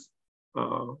this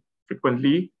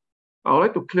frequently. I would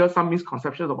like to clear some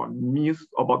misconceptions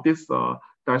about this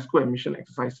direct school admission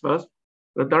exercise first.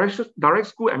 The direct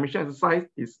school admission exercise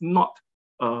is not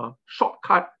a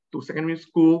shortcut to secondary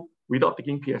school without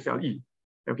taking PSLE.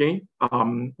 Okay,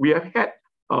 we have had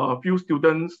a few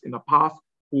students in the past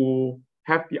who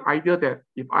have the idea that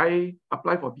if I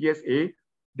apply for DSA,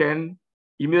 then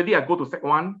immediately I go to Sec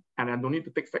 1 and I don't need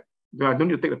to take the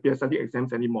PSLE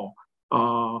exams anymore.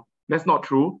 That's not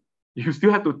true. You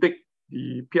still have to take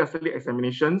the PSLE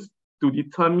examinations to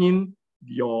determine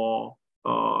your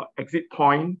exit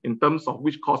point in terms of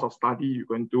which course of study you're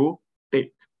going to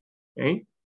take. Okay?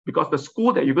 Because the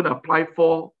school that you're going to apply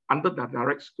for under the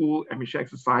direct school admission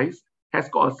exercise has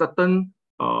got a certain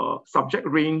subject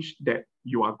range that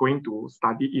you are going to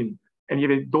study in. And if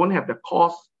you don't have the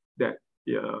course that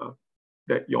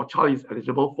your child is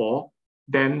eligible for,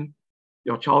 then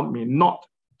your child may not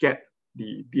get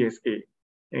the DSA.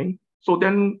 Okay? So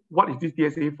then what is this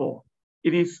DSA for?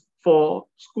 It is for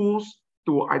schools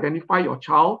to identify your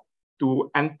child to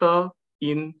enter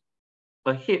in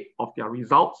ahead of their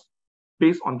results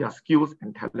based on their skills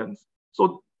and talents.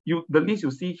 So the list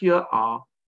you see here are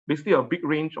basically a big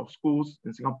range of schools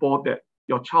in Singapore that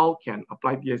your child can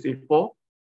apply DSA for.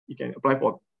 You can apply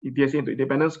for DSA into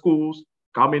independent schools,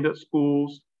 government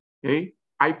schools, okay,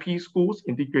 IP schools,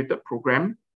 integrated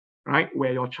program, right,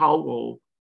 where your child will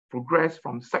progress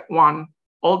from Sec 1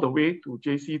 all the way to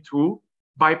JC2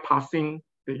 by passing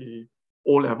the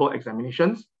O-level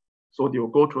examinations. So they will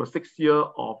go through a 6 year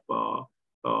of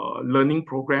learning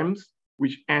programs,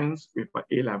 which ends with an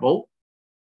A-level.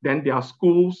 Then there are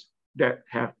schools that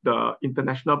have the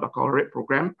International Baccalaureate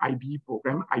program, IB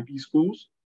schools,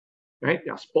 right?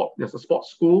 There's a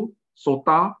sports school,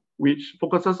 SOTA, which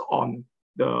focuses on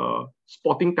the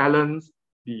sporting talents,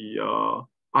 the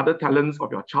other talents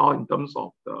of your child in terms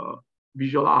of the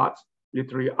visual arts,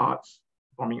 literary arts,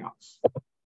 performing arts.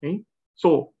 Okay?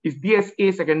 So is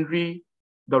DSA secondary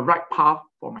the right path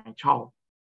for my child?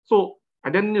 So I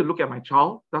then need to look at my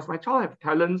child. Does my child have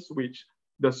talents which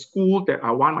the school that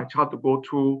I want my child to go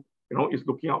through, is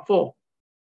looking out for?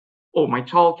 Oh, my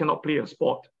child cannot play a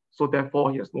sport, so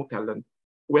therefore he has no talent.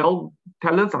 Well,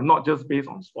 talents are not just based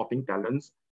on sporting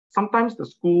talents. Sometimes the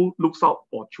school looks out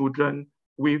for children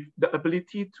with the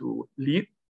ability to lead.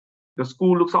 The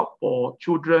school looks out for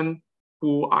children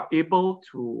who are able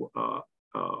to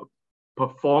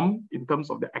perform in terms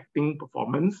of the acting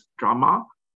performance, drama.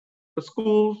 The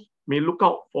schools may look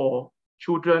out for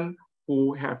children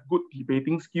who have good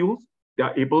debating skills. They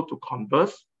are able to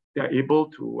converse. They are able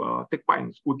to take part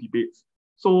in school debates.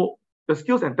 So the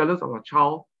skills and talents of a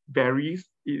child varies.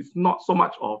 It's not so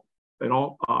much of,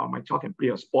 my child can play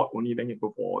a sport only, then you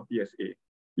go for DSA.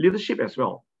 Leadership as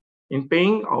well. In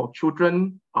paying, our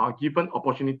children are given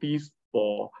opportunities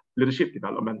for leadership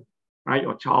development, right?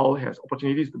 Your child has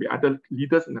opportunities to be either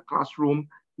leaders in the classroom,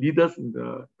 leaders in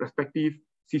the respective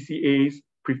CCAs,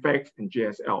 prefects, and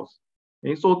JSLs.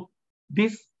 And so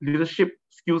these leadership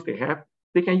skills they have,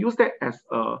 they can use that as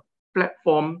a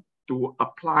platform to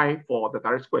apply for the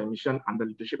direct school admission under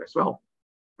leadership as well,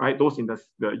 right? Those in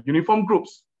the uniform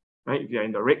groups, right? If you're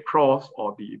in the Red Cross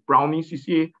or the Brownie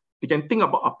CCA, you can think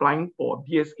about applying for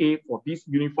DSA for these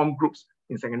uniform groups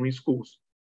in secondary schools.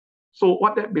 So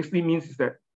what that basically means is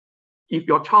that if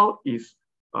your child is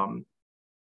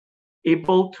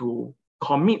able to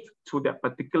commit to that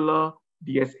particular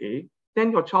DSA,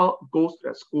 then your child goes to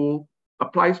that school,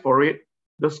 applies for it.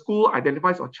 The school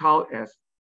identifies your child as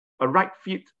a right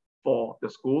fit for the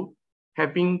school,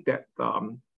 having that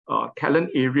talent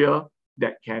area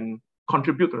that can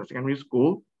contribute to the secondary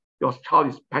school. Your child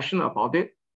is passionate about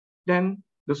it, then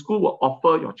the school will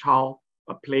offer your child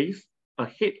a place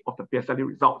ahead of the PSLE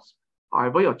results.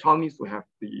 However, your child needs to have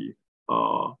the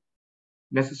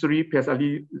necessary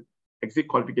PSLE exit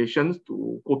qualifications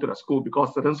to go to the school,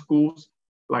 because certain schools,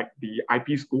 like the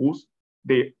IP schools,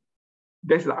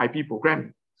 there's the IP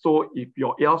program. So if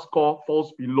your AL score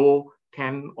falls below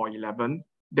 10 or 11,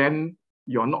 then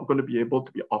you're not going to be able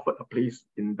to be offered a place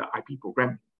in the IP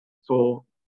program. So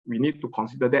we need to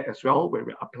consider that as well when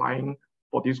we're applying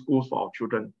for these schools for our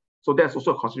children. So that's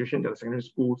also a consideration that the secondary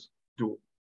schools do.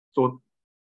 So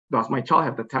does my child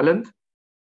have the talent?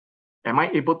 Am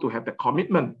I able to have the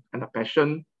commitment and the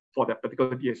passion for that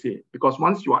particular DSA? Because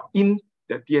once you are in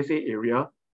that DSA area,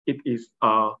 it is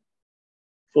a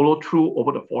follow through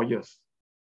over the 4 years.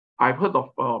 I've heard of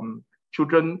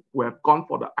children who have gone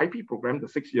for the IP program, the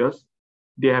 6 years.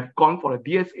 They have gone for the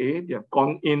DSA, they have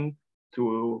gone in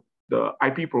to the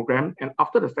IP program, and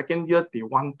after the second year, they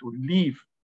want to leave.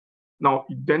 Now,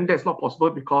 then that's not possible,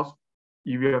 because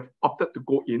if you have opted to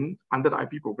go in under the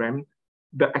IP program,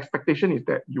 the expectation is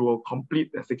that you will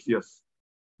complete the 6 years,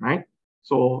 right?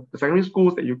 So the secondary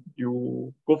schools that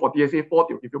you go for DSA for,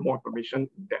 they'll give you more information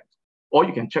in that. Or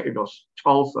you can check with your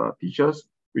child's teachers,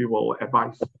 we will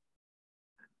advise.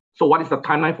 So what is the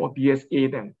timeline for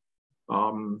DSA then?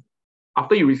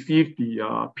 after you receive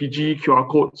the PG QR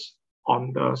codes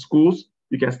on the schools,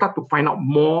 you can start to find out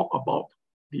more about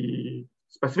the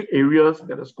specific areas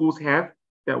that the schools have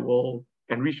that will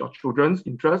enrich your children's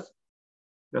interests.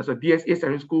 There's a DSA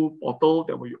secondary school portal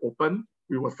that will open.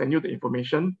 We will send you the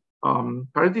information.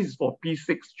 Parents, this is for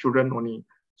P6 children only.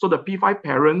 So the P5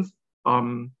 parents,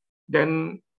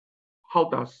 then how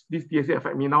does this DSA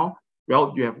affect me now?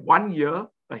 Well, you have 1 year,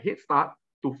 a head start,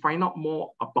 to find out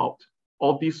more about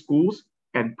all these schools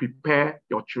and prepare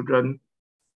your children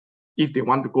if they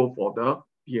want to go for the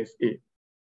DSA.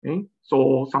 Okay?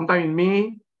 So sometime in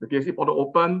May, the DSA portal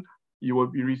open, you will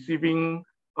be receiving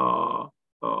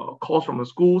calls from the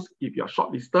schools if you are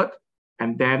shortlisted,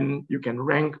 and then you can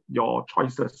rank your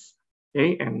choices.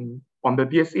 Okay, and on the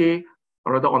DSA,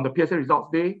 or rather on the PSA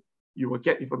results day, you will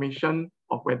get information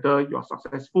of whether you are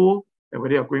successful and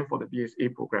whether you're going for the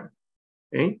DSA program.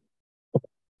 Okay,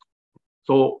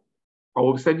 so I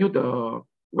will send you the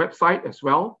website as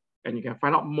well, and you can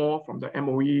find out more from the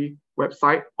MOE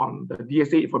website on the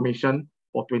DSA information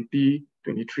for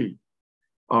 2023.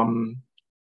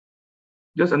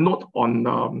 Just a note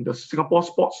on the Singapore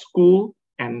Sports School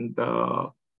and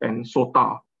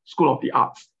SOTA, School of the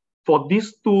Arts. For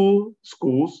these two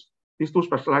schools, these two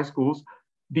specialized schools,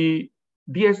 the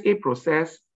DSA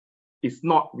process is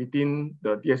not within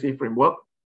the DSA framework.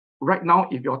 Right now,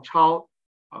 if your child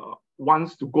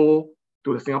wants to go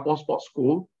to the Singapore Sports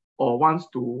School or wants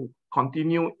to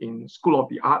continue in School of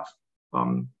the Arts,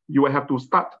 you will have to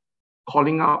start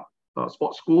calling up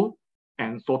sports school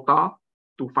and SOTA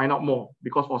to find out more,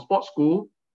 because for sports school,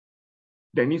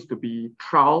 there needs to be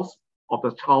trials of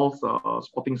the child's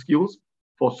sporting skills.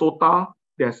 For SOTA,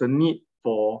 there's a need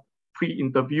for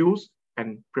pre-interviews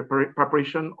and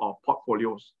preparation of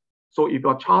portfolios. So if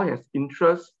your child has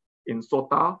interest in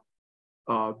SOTA,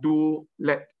 do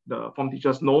let the form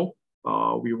teachers know.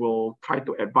 We will try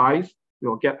to advise. We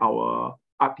will get our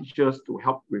art teachers to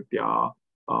help with their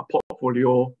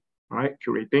portfolio, right,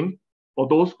 curating. For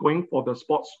those going for the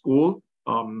sports school,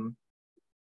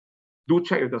 do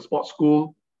check with the sports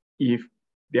school if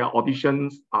their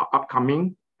auditions are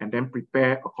upcoming, and then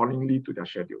prepare accordingly to their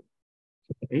schedule.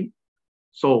 Okay,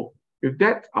 so with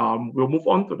that, we'll move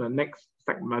on to the next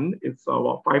segment. It's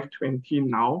about 5:20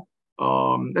 now.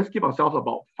 Let's give ourselves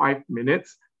about 5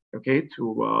 minutes, okay,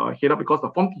 to head up, because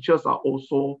the form teachers are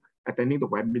also attending the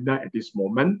webinar at this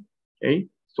moment. Okay,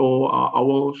 so I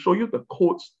will show you the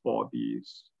codes for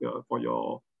these for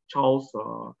your child's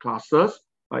classes.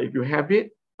 If you have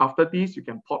it, after this, you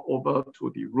can pop over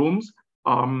to the rooms.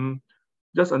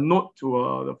 Just a note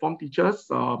to the form teachers,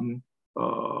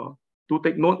 to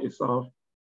take note, it's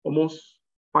almost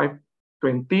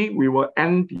 5:20. We will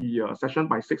end the session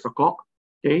by 6 o'clock.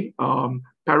 Okay,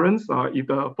 parents, if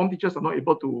the form teachers are not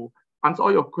able to answer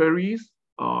all your queries,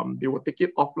 they will take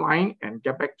it offline and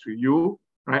get back to you,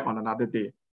 right, on another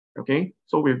day. Okay,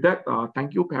 so with that,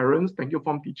 thank you, parents, thank you,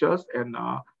 form teachers, and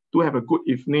do have a good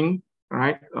evening,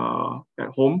 right, at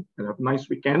home, and have a nice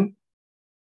weekend.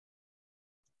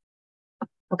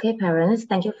 Okay, parents,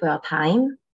 thank you for your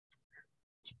time.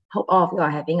 Hope all of you are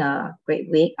having a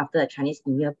great week after the Chinese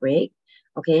New Year break.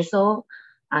 Okay, so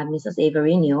I'm Mrs.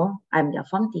 Avery Neo. I'm their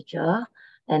form teacher,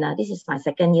 and this is my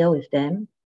 2nd year with them.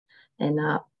 And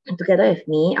together with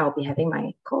me, I'll be having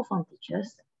my co-form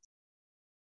teachers.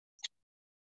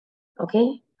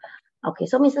 Okay,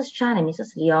 so Mrs. Chan and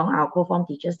Mrs. Leong are co-form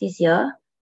teachers this year.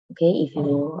 Okay, if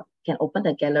you can open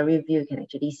the gallery view, you can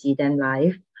actually see them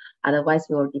live. Otherwise,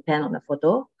 we will depend on the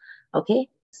photo. Okay,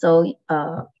 so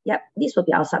yeah, these will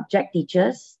be our subject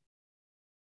teachers.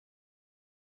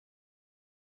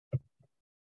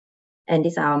 And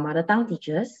these are our mother tongue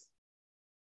teachers.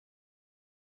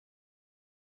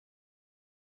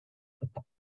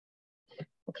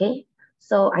 Okay,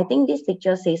 so I think this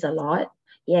picture says a lot.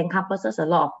 It encompasses a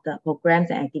lot of the programs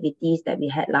and activities that we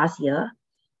had last year.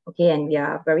 Okay, and we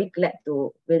are very glad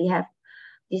to really have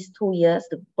these 2 years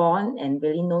to bond and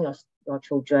really know your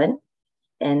children.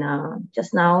 And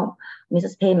just now,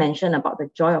 Mrs. Pei mentioned about the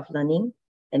joy of learning,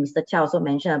 and Mr. Chia also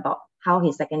mentioned about how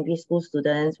his secondary school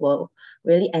students were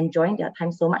really enjoying their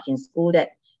time so much in school that,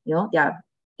 you know, they are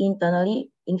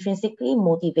intrinsically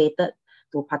motivated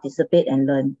to participate and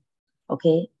learn.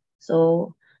 Okay,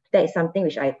 so that is something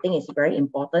which I think is very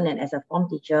important. And as a form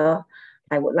teacher,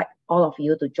 I would like all of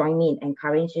you to join me in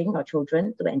encouraging your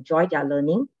children to enjoy their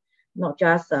learning, not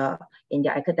just in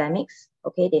their academics.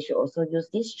 Okay, they should also use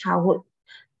this childhood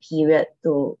period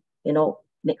to, you know,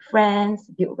 make friends,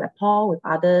 build rapport with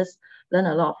others, learn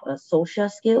a lot of social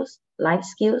skills, life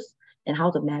skills, and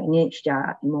how to manage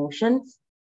their emotions,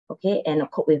 okay, and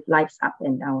cope with life's ups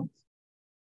and downs.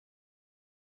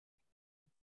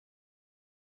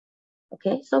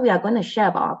 Okay, so we are going to share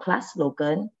about our class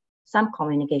slogan, some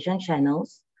communication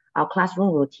channels, our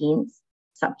classroom routines,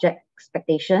 subject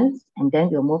expectations, and then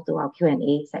we'll move to our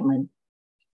Q&A segment.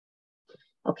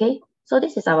 Okay, so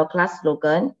this is our class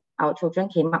slogan. Our children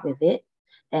came up with it,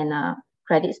 and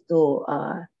credits to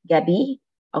Gabby,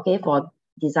 okay, for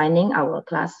designing our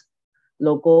class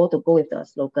logo to go with the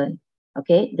slogan.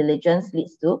 Okay, diligence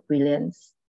leads to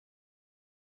brilliance.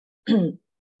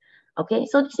 Okay,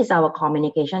 so this is our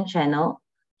communication channel.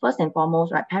 First and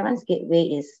foremost, right, Parents Gateway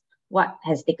is what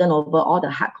has taken over all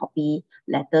the hard copy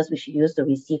letters which we used to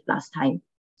receive last time.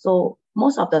 So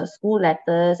most of the school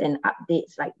letters and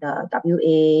updates like the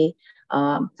WA,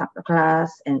 subclass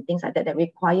and things like that that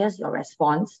requires your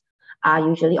response are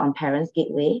usually on Parents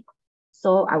Gateway.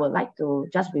 So I would like to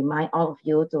just remind all of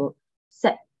you to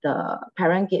set the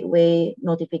Parent Gateway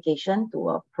notification to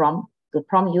a prompt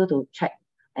you to check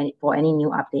for any new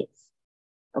updates.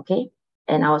 Okay,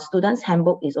 and our students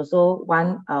handbook is also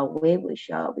one way which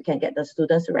we can get the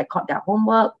students to record their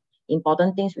homework,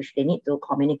 important things which they need to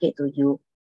communicate to you.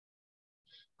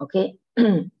 Okay,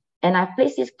 and I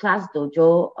placed this class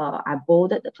dojo, I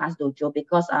bolded the class dojo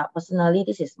because personally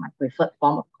this is my preferred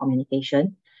form of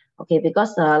communication. Okay,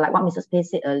 because like what Mrs. Pei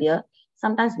said earlier,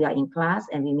 sometimes we are in class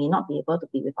and we may not be able to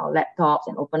be with our laptops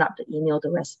and open up the email to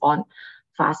respond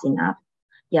fast enough.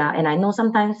 Yeah, and I know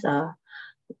sometimes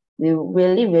we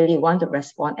really want to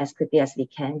respond as quickly as we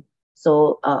can.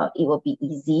 So it will be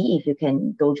easy if you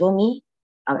can dojo me.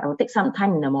 I will take some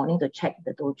time in the morning to check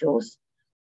the dojos.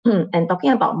 And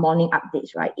talking about morning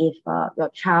updates, right? If your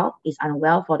child is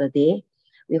unwell for the day,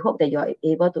 we hope that you're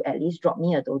able to at least drop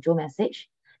me a dojo message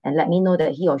and let me know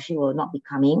that he or she will not be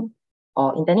coming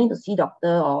or intending to see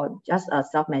doctor or just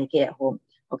self-medicate at home.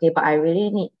 Okay, but I really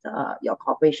need your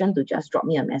cooperation to just drop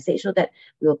me a message so that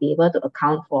we'll be able to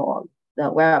account for the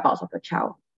whereabouts of the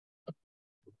child.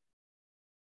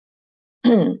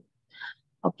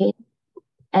 Okay,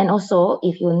 and also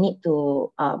if you need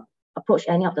to approach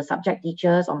any of the subject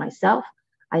teachers or myself,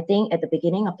 I think at the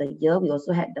beginning of the year, we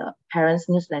also had the parents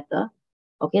newsletter,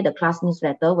 okay, the class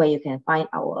newsletter where you can find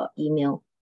our email.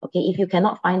 Okay, if you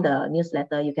cannot find the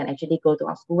newsletter, you can actually go to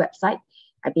our school website.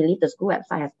 I believe the school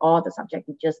website has all the subject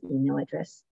teachers' email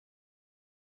address.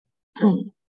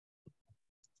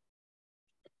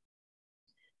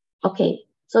 Okay,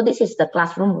 so this is the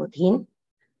classroom routine.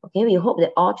 Okay, we hope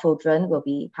that all children will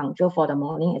be punctual for the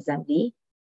morning assembly.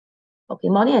 Okay,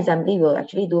 morning assembly will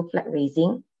actually do flag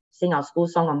raising, sing our school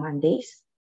song on Mondays.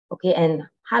 Okay, and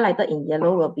highlighted in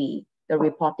yellow will be the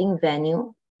reporting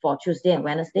venue for Tuesday and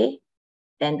Wednesday,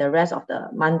 and the rest of the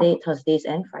Monday, Thursdays,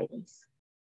 and Fridays.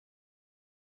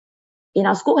 In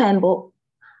our school handbook,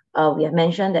 we have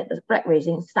mentioned that the flag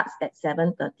raising starts at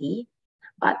 7:30,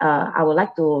 but I would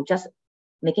like to just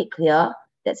make it clear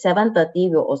that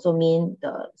 7:30 will also mean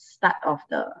the start of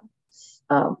the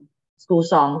school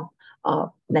song,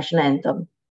 national anthem.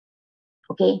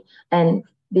 Okay, and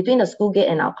between the school gate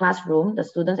and our classroom, the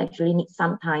students actually need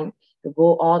some time to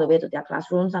go all the way to their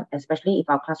classrooms, especially if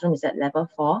our classroom is at level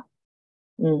 4.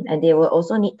 And they will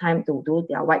also need time to do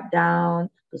their wipe down,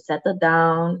 to settle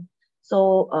down.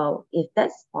 So if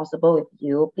that's possible with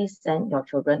you, please send your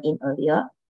children in earlier.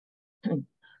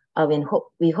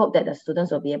 We hope that the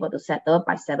students will be able to settle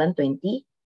by 7:20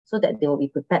 so that they will be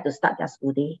prepared to start their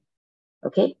school day.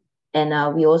 Okay,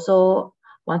 and we also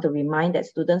want to remind that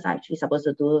students are actually supposed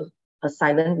to do a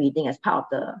silent reading as part of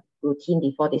the routine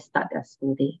before they start their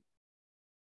school day.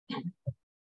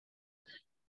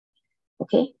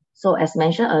 Okay, so as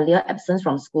mentioned earlier, absence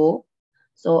from school.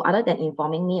 So other than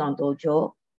informing me on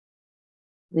dojo,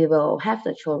 we will have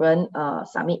the children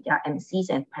submit their MCs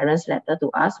and parents letter to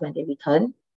us when they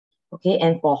return. Okay,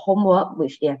 and for homework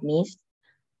which they have missed,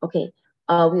 okay,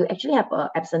 we actually have an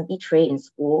absentee tray in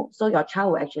school, so your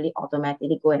child will actually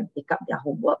automatically go and pick up their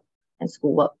homework and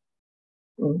schoolwork,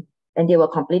 and they will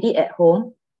complete it at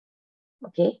home,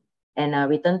 okay, and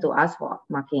return to us for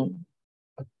marking.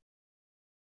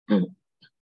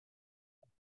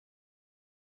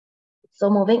 So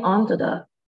moving on to the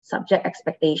subject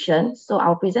expectation. So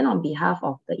I'll present on behalf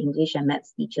of the English and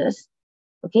Maths teachers.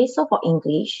 Okay, so for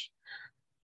English,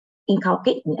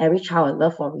 inculcate in every child a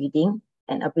love for reading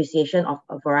and appreciation of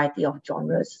a variety of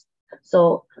genres.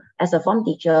 So as a form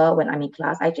teacher, when I'm in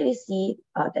class, I actually see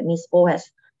that Ms. O has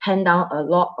penned down a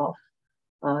lot of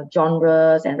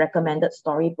genres and recommended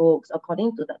storybooks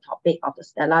according to the topic of the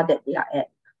stella that they are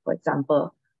at, for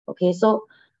example. Okay, so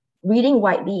reading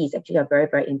widely is actually a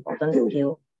very important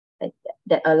skill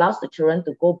that allows the children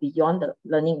to go beyond the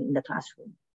learning in the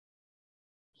classroom.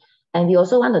 And we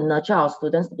also want to nurture our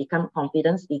students to become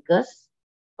confident speakers,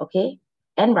 okay,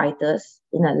 and writers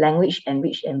in a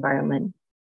language-enriched environment.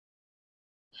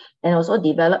 And also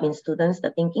develop in students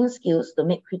the thinking skills to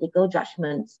make critical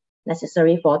judgments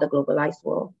necessary for the globalized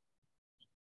world.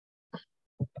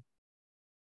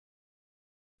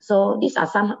 So these are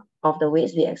some of the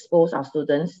ways we expose our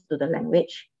students to the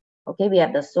language. Okay, we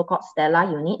have the so-called Stella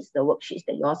units, the worksheets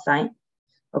that you all sign.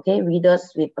 Okay,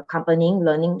 readers with accompanying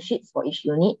learning sheets for each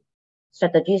unit,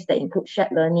 strategies that include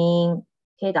shared learning,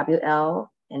 KWL,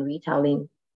 and retelling.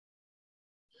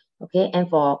 Okay, and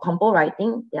for compo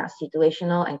writing, there are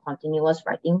situational and continuous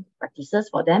writing practices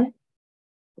for them.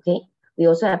 Okay, we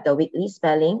also have the weekly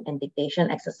spelling and dictation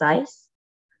exercise,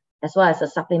 as well as the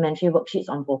supplementary worksheets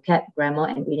on vocab, grammar,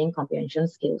 and reading comprehension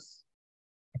skills.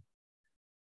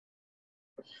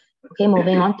 Okay,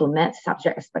 moving on to maths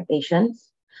subject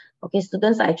expectations. Okay,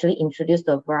 students are actually introduced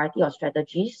to a variety of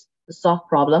strategies to solve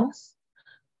problems.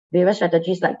 Various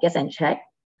strategies like guess and check,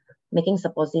 making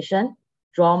supposition,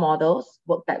 draw models,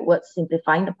 work backwards,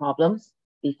 simplifying the problems,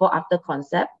 before after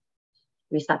concept,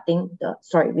 restating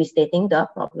the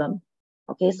problem.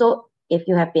 Okay, so if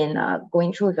you have been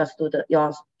going through with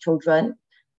your children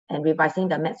and revising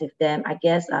the maths with them, I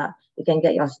guess you can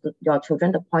get your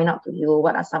children to point out to you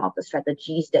what are some of the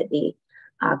strategies that they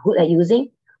are good at using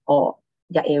or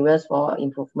their areas for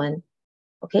improvement.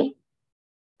 Okay,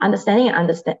 identifying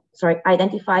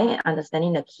and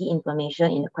understanding the key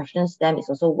information in the question stem is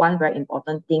also one very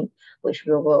important thing which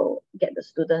we will get the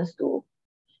students to,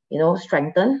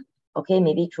 strengthen. Okay,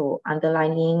 maybe through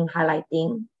underlining,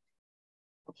 highlighting.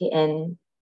 Okay, and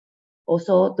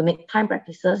also to make time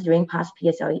practices during past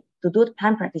PSLE, to do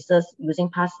time practices using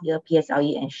past year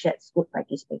PSLE and shared school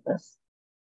practice papers.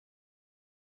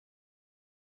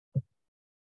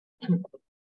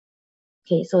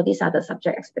 Okay, so these are the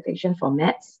subject expectations for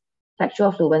maths: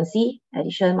 factual fluency,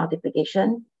 addition,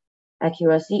 multiplication,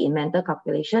 accuracy in mental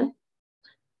calculation.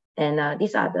 And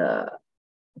these are the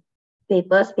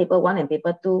papers, paper 1 and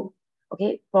paper 2.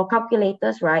 Okay, for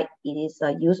calculators, right, it is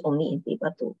used only in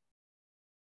paper 2.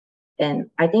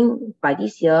 And I think by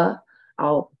this year,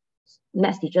 our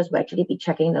maths teachers will actually be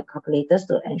checking the calculators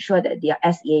to ensure that they are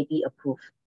SEAB approved.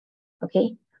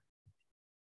 Okay.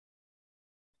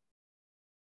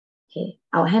 Okay,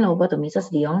 I'll hand over to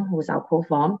Mrs. Leong, who is our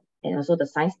co-form and also the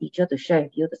science teacher, to share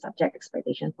with you the subject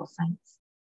expectation for science.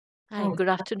 Hi, good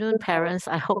afternoon, parents.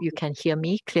 I hope you can hear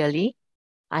me clearly.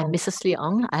 I'm Mrs.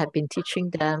 Leong. I have been teaching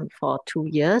them for 2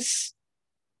 years.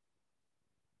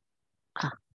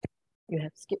 You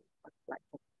have skipped.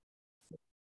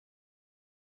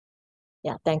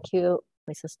 Yeah, thank you,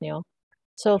 Mrs. Neo.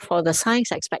 So for the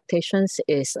science expectations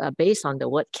is based on the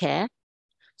word care.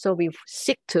 So we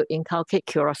seek to inculcate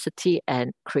curiosity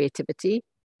and creativity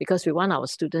because we want our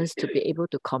students to be able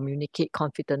to communicate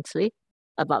confidently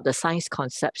about the science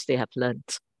concepts they have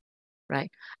learned,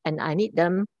 right? And I need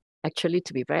them actually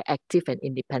to be very active and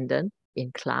independent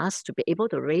in class, to be able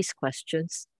to raise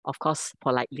questions, of course,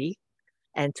 politely,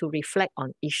 and to reflect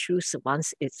on issues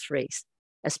once it's raised,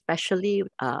 especially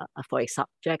for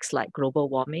subjects like global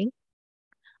warming,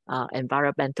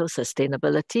 environmental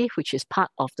sustainability, which is part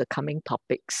of the coming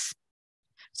topics.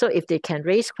 So if they can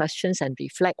raise questions and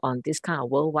reflect on this kind of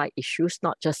worldwide issues,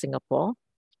 not just Singapore,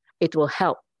 it will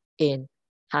help in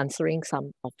answering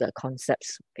some of the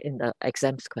concepts in the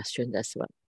exams question as well.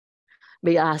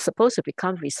 We are supposed to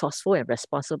become resourceful and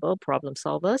responsible problem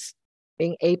solvers,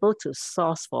 being able to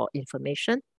source for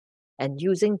information and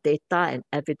using data and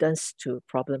evidence to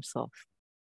problem solve.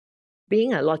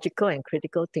 Being a logical and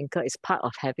critical thinker is part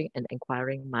of having an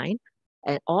inquiring mind.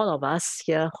 And all of us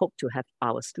here hope to have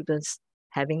our students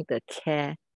having the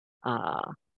care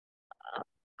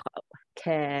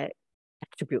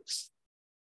attributes.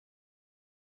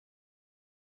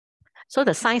 So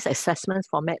the science assessment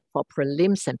format for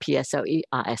prelims and PSLE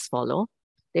are as follows.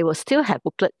 They will still have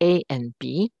booklet A and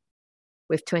B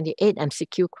with 28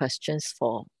 MCQ questions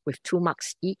with 2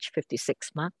 marks each, 56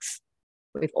 marks,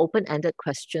 with open-ended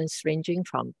questions ranging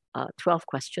from 12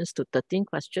 questions to 13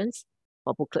 questions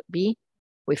for booklet B,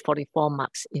 with 44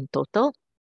 marks in total.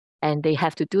 And they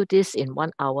have to do this in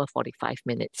 1 hour, 45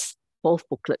 minutes, both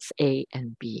booklets A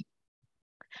and B.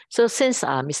 So since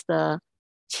Mr.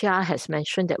 Chia has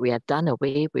mentioned that we have done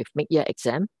away with mid-year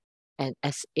exam and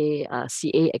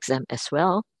CA exam as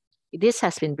well, this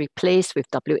has been replaced with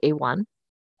WA1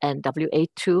 and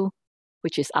WA2,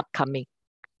 which is upcoming.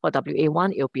 For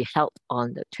WA1, it will be held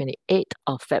on the 28th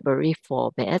of February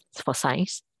for maths, for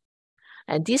science.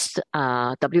 And these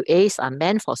WAs are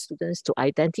meant for students to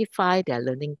identify their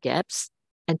learning gaps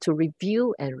and to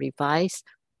review and revise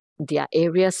their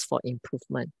areas for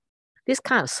improvement. This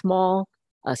kind of small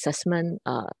assessment,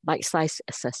 bite-sized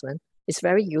assessment, is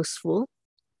very useful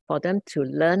for them to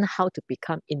learn how to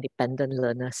become independent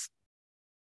learners.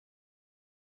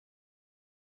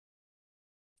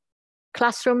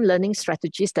 Classroom learning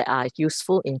strategies that are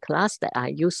useful in class, that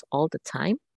I use all the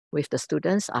time with the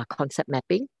students, are concept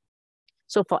mapping.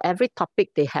 So for every topic,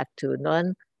 they have to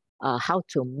learn how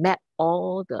to map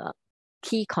all the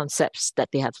key concepts that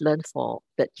they have learned for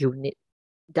that unit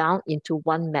down into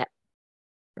one map,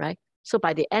 right? So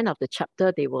by the end of the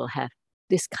chapter, they will have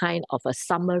this kind of a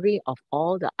summary of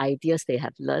all the ideas they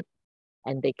have learned,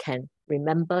 and they can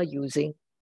remember using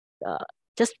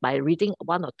just by reading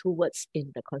 1 or 2 words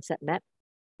in the concept map,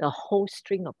 the whole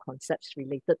string of concepts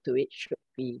related to it should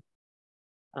be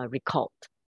recalled.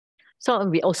 So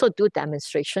we also do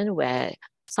demonstration where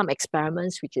some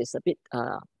experiments which is a bit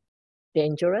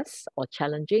dangerous or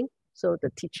challenging. So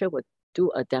the teacher would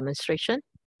do a demonstration.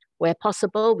 Where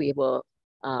possible, we will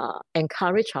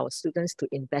encourage our students to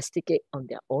investigate on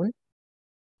their own.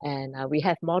 And we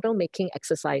have model making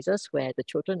exercises where the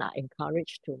children are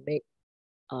encouraged to make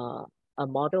a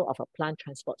model of a plant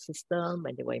transport system.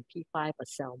 When they were in P5, a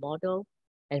cell model.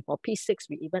 And for P6,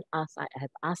 we even I have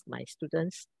asked my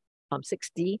students from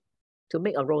 6D to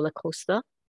make a roller coaster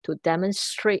to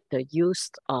demonstrate the use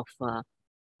of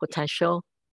potential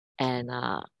and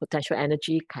potential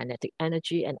energy, kinetic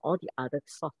energy, and all the other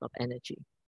sorts of energy.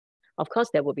 Of course,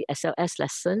 there will be SLS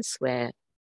lessons when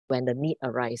the need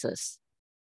arises.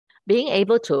 Being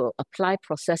able to apply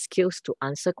process skills to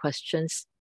answer questions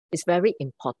is very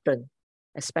important,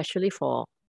 especially for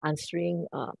answering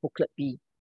booklet B.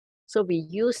 So we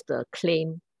use the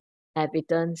claim,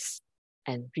 evidence,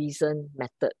 and reason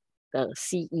method, the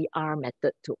CER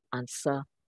method, to answer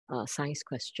science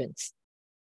questions.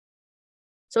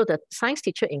 So the science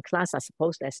teacher in class are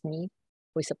supposed, as me,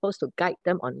 we're supposed to guide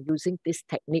them on using this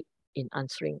technique in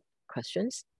answering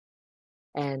questions.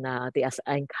 And they are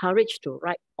encouraged to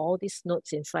write all these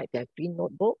notes inside their green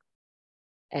notebook.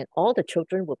 And all the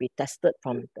children will be tested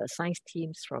from the science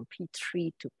teams from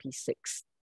P3 to P6.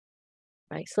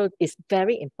 Right? So it's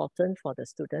very important for the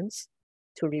students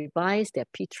to revise their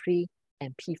P3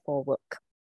 and P4 work,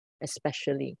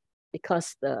 especially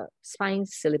because the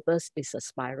science syllabus is a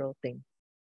spiral thing.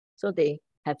 So they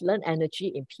have learned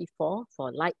energy in P4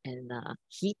 for light and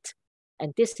heat,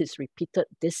 and this is repeated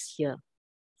this year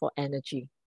for energy,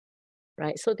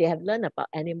 right? So they have learned about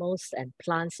animals and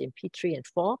plants in P3 and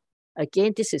 4.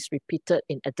 Again, this is repeated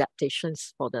in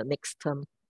adaptations for the next term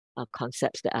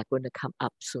concepts that are going to come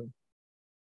up soon.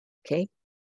 Okay.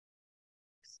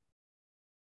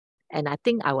 And I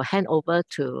think I will hand over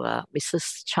to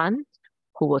Mrs. Chan,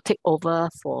 who will take over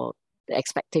for the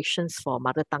expectations for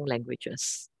mother tongue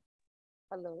languages.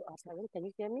 Hello, Sharon, can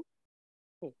you hear me?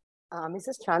 Okay.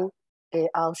 Mrs. Chan, okay,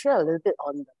 I'll share a little bit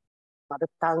on mother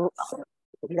tongue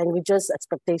languages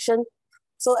expectation.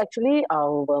 So actually,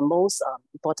 our most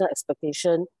important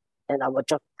expectation and our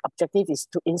objective is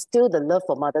to instill the love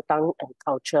for mother tongue and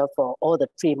culture for all the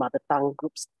 3 mother tongue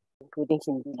groups, including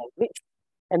Hindi language,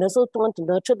 and also to want to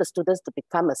nurture the students to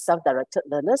become a self-directed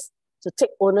learners, to take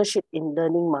ownership in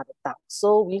learning mother tongue.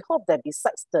 So we hope that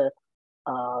besides the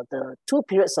 2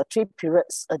 periods or 3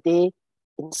 periods a day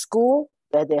in school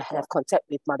where they have contact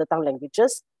with mother tongue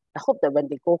languages, I hope that when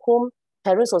they go home,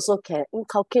 parents also can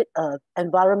inculcate an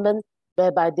environment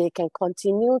whereby they can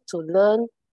continue to learn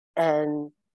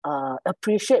and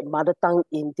appreciate mother tongue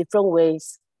in different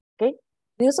ways. Okay.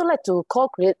 We also like to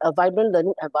co-create a vibrant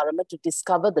learning environment to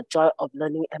discover the joy of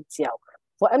learning MTL.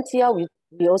 For MTL,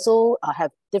 we also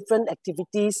have different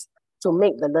activities to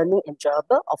make the learning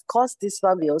enjoyable. Of course, this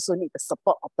one we also need the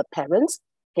support of the parents,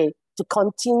 okay, to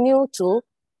continue to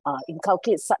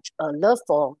inculcate such a love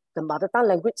for the mother tongue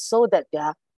language so that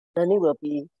their learning will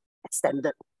be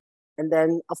extended. And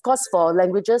then, of course, for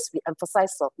languages, we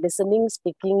emphasize of listening,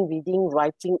 speaking, reading,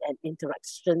 writing, and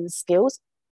interaction skills,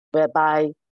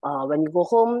 whereby when you go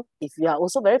home, if you are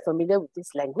also very familiar with this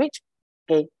language,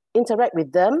 okay, interact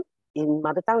with them in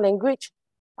mother tongue language,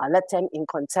 let them in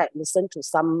contact, listen to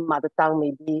some mother tongue,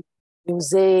 maybe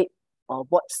music, or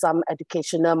watch some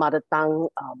educational mother tongue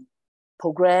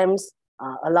programs,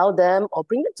 allow them or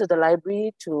bring them to the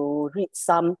library to read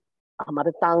some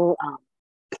mother tongue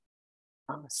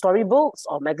storybooks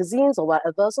or magazines or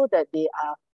whatever, so that they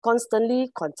are constantly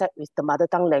contact with the mother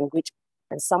tongue language,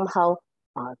 and somehow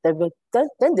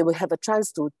then they will have a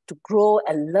chance to grow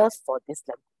and love for this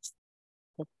language.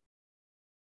 Okay.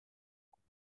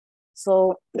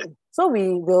 So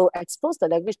we will expose the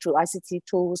language through ICT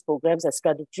tools, programs, and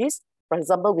strategies. For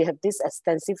example, we have this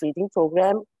extensive reading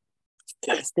program,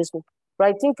 this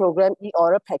writing program,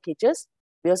 e-oral packages.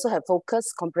 We also have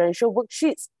focused comprehension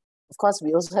worksheets. Of course,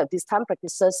 we also have these time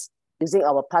practices using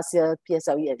our past year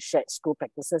PSLE and shared school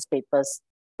practices papers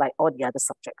like all the other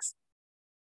subjects.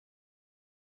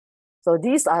 So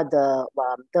these are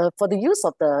for the use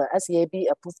of the SEAB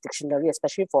approved dictionary,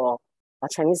 especially for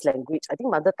Chinese language. I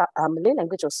think Malay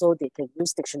language also, they can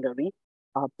use dictionary.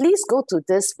 Please go to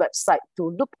this website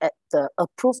to look at the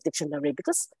approved dictionary,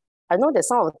 because I know that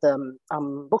some of the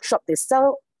bookshop, they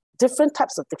sell different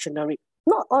types of dictionary.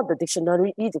 Not all the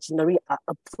dictionary, e-dictionary are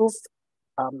approved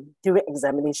during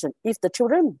examination. If the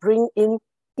children bring in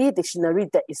e-dictionary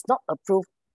that is not approved,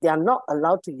 they are not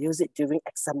allowed to use it during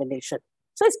examination.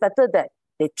 So it's better that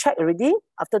they check already,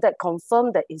 after that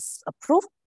confirm that it's approved,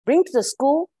 bring to the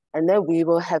school, and then we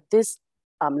will have this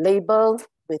label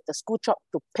with the school chalk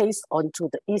to paste onto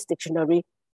the e-dictionary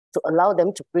to allow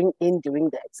them to bring in during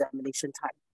the examination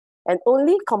time. And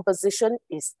only composition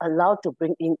is allowed to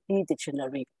bring in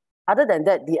e-dictionary. Other than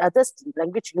that, the other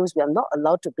language use, we are not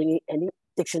allowed to bring in any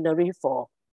dictionary for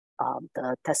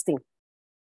the testing.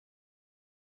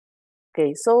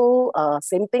 Okay, so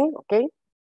same thing, okay?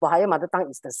 For higher mother tongue,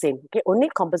 it's the same. Okay, only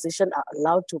composition are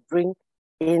allowed to bring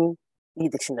in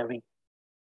e-dictionary.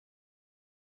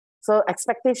 So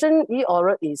expectation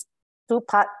e-oral is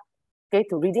 2-part, okay,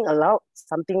 to reading aloud,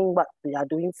 something what we are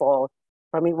doing for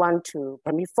primary 1 to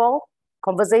primary 4.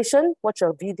 Conversation, watch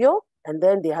a video, and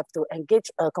then they have to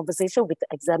engage a conversation with the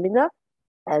examiner,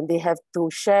 and they have to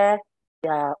share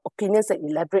their opinions and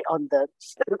elaborate on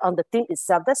the theme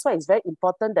itself. That's why it's very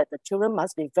important that the children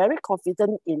must be very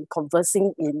confident in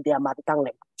conversing in their mother tongue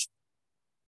language.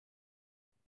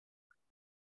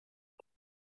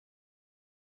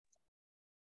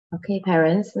 Okay,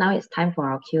 parents, now it's time for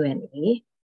our Q&A.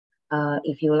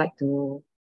 If you would like to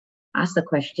ask the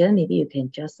question, maybe you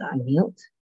can just unmute.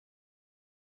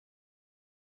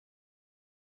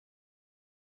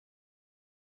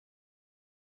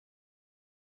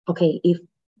 Okay, if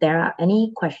there are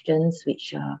any questions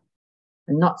which are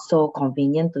not so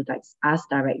convenient to ask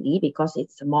directly because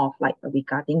it's more of like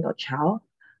regarding your child,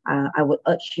 I would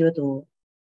urge you to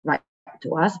write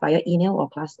to us via email or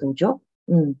Class Dojo.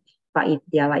 But if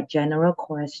they are like general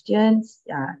questions,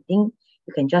 I think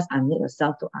you can just unmute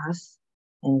yourself to ask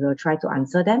and we'll try to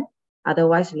answer them.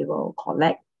 Otherwise, we will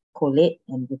collate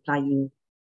and reply you.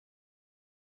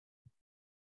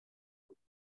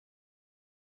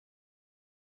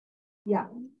 Yeah,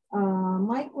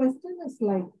 my question is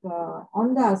like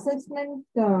on the assessment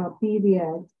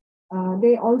period,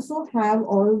 they also have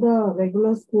all the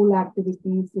regular school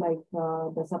activities like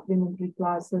the supplementary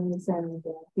classes and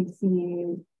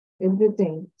PCA,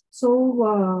 everything.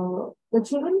 So the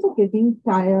children are getting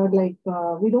tired, like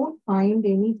we don't find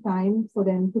any time for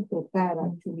them to prepare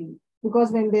actually.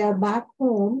 Because when they are back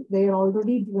home, they are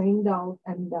already drained out,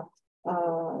 and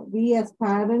we as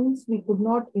parents, we could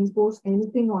not impose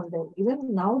anything on them.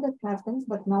 Even now that happens,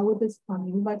 but now it is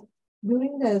coming. But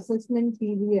during the assessment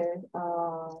period,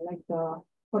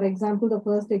 for example, the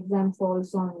first exam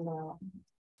falls on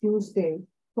Tuesday.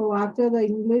 So after the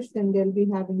English, then they'll be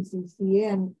having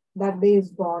CCA, and that day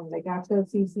is gone. Like after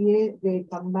CCA, they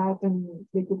come back and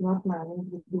they could not manage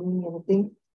with doing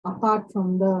anything apart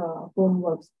from the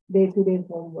homeworks, day-to-day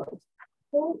homeworks.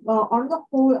 So on the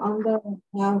whole, on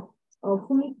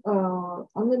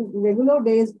the regular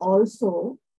days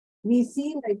also, we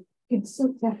see like kids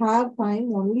have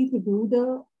time only to do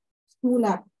the school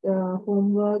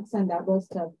homeworks and other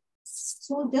stuff.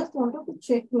 So just wanted to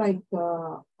check like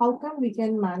how come we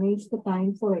can manage the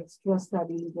time for extra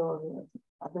studies or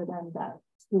other than that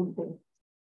school thing.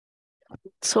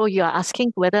 So you're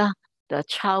asking whether the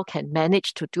child can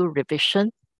manage to do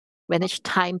revision, manage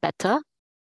time better?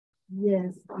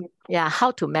 Yes. Yeah,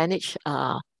 how to manage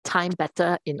time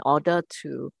better in order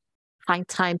to find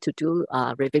time to do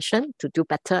revision, to do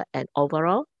better and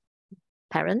overall.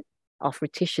 Parent of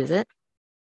Ritish, is it?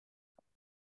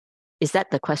 Is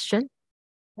that the question?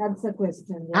 That's the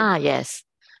question. Yes. Yes.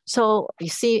 So you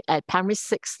see at primary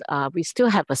 6, we still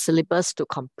have a syllabus to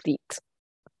complete.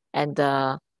 And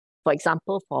for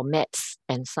example, for maths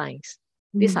and science,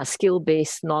 these are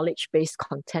skill-based, knowledge-based,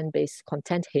 content-based,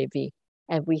 content-heavy.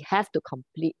 And we have to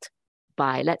complete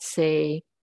by, let's say,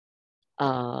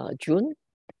 June,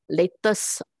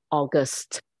 latest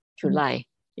August, July,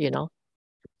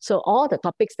 So all the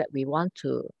topics that we want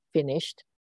to finish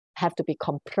have to be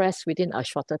compressed within a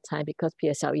shorter time because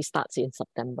PSLE starts in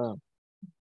September,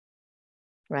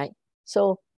 right?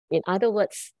 So in other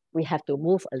words, we have to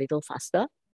move a little faster,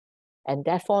 and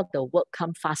therefore the work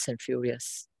comes fast and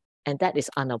furious, and that is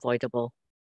unavoidable.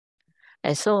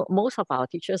 And so most of our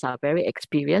teachers are very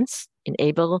experienced in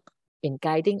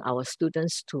guiding our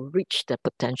students to reach their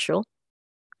potential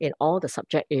in all the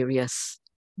subject areas.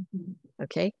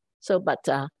 Okay, so but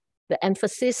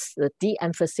the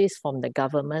de-emphasis from the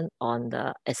government on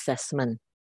the assessment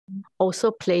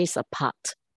also plays a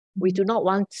part. We do not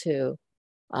want to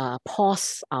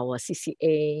pause our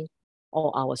CCA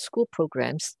or our school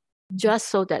programs just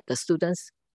so that the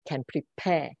students can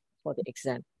prepare for the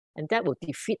exam. And that will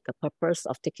defeat the purpose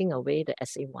of taking away the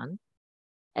SA1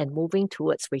 and moving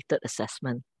towards weighted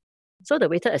assessment. So the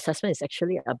weighted assessment is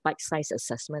actually a bite-sized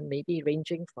assessment, maybe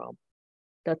ranging from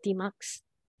 30 marks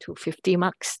to 50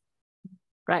 marks,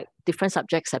 right? Different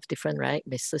subjects have different, right,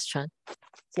 Mrs. Chan?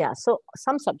 Yeah, so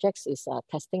some subjects is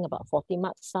testing about 40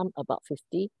 marks, some about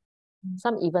 50,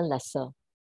 some even lesser.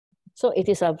 So it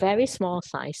is a very small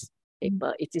size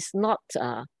paper. It is not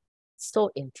so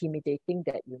intimidating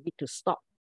that you need to stop,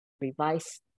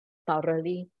 revise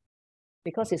thoroughly,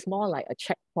 because it's more like a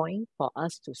checkpoint for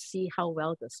us to see how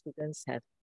well the students have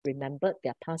remembered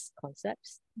their past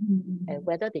concepts and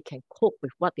whether they can cope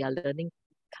with what they are learning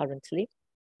currently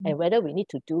and whether we need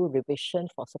to do revision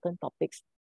for certain topics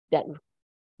that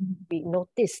we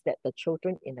notice that the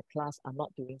children in the class are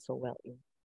not doing so well in.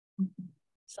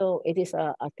 So it is,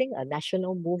 I think, a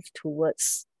national move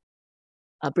towards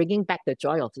bringing back the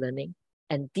joy of learning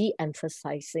and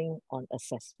de-emphasizing on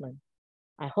assessment.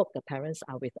 I hope the parents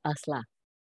are with us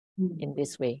in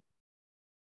this way.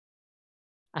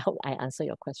 I hope I answer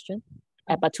your question.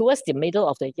 But towards the middle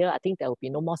of the year, I think there will be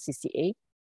no more CCA.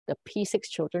 The P6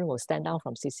 children will stand down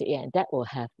from CCA and that will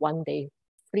have one day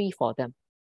free for them,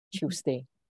 Tuesday.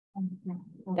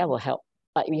 That will help.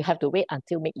 But we have to wait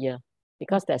until mid-year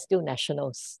because there's still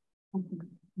nationals.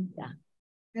 Yeah.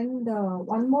 And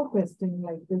one more question,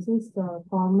 like this is a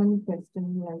common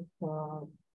question, like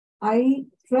I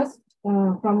trust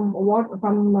from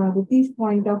Ritish's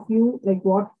point of view, like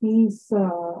what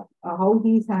how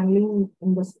he's handling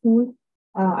in the school.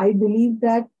 I believe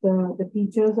that the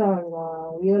teachers are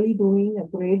really doing a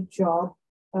great job.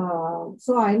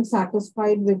 So I'm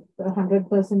satisfied with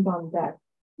 100% on that.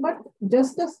 But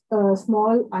just a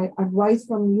small advice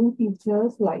from you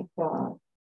teachers, like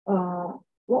how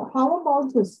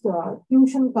about this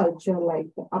tuition culture? Like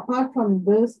apart from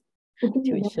this,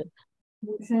 tuition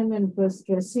and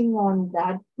stressing on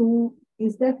that too,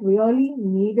 is that really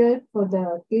needed for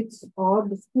the kids, or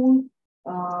the school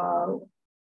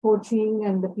coaching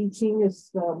and the teaching is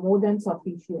more than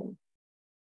sufficient?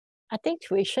 I think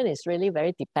tuition is really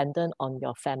very dependent on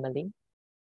your family,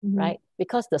 right?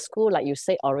 Because the school, like you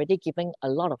say, already giving a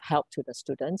lot of help to the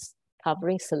students,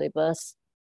 covering syllabus,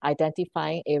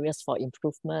 identifying areas for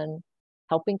improvement,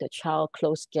 helping the child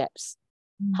close gaps.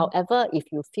 However, if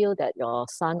you feel that your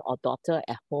son or daughter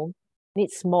at home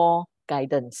needs more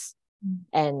guidance,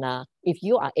 and if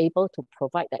you are able to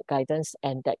provide that guidance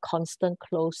and that constant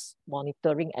close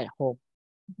monitoring at home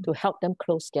to help them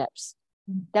close gaps,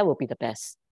 that will be the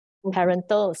best.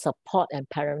 Parental support and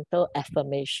parental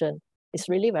affirmation is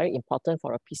really very important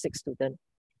for a P6 student.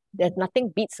 There's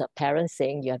nothing beats a parent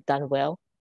saying you have done well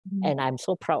and I'm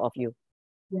so proud of you,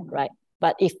 right?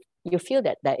 But if you feel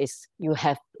that you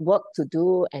have work to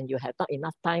do and you have not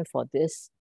enough time for this,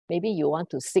 maybe you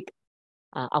want to seek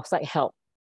outside help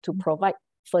to provide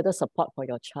further support for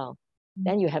your child.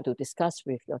 Then you have to discuss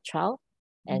with your child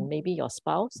and maybe your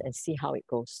spouse and see how it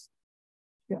goes.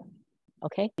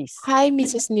 Okay, please. Hi,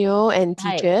 Mrs. Neo and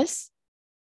Hi. teachers.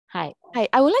 Hi. Hi,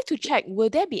 I would like to check, will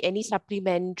there be any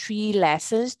supplementary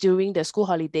lessons during the school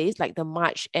holidays, like the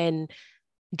March and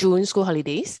June school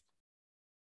holidays?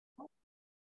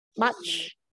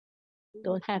 March,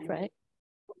 don't have, right?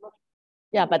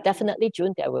 Yeah, but definitely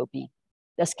June there will be.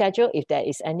 The schedule, if there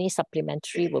is any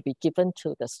supplementary, will be given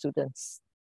to the students.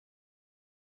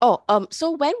 Oh,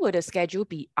 so when will the schedule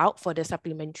be out for the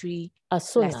supplementary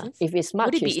Soon. lessons? If it's March,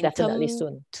 would it be it's in definitely term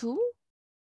soon. 2?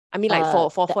 I mean,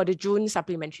 like for the June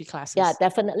supplementary classes. Yeah,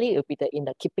 definitely it will be in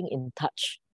the keeping in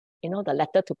touch. You know, the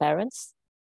letter to parents.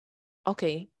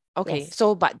 Okay. Okay. Yes.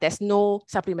 So, but there's no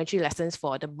supplementary lessons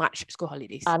for the March school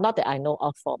holidays. Not that I know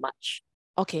of for March.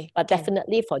 Okay. But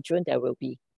definitely for June there will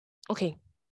be. Okay.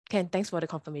 Ken, thanks for the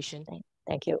confirmation.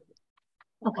 Thank you.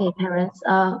 Okay, parents.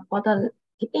 For the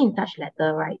keeping in touch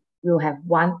letter, right? We'll have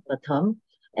one per term,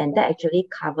 and that actually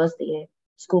covers the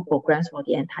school programs for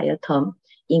the entire term,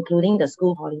 including the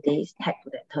school holidays tagged to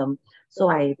that term. So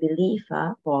I believe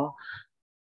for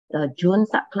the June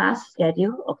subclass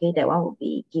schedule, okay, that one will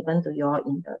be given to you all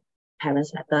in the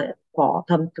parents letter for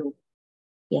term 2.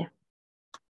 Yeah.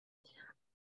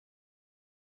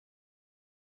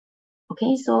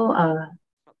 Okay, so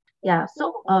yeah,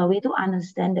 so we do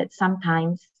understand that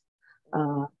sometimes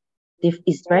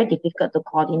it's very difficult to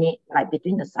coordinate like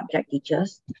between the subject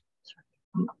teachers.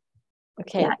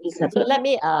 Okay, Yeah, so let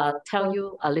me tell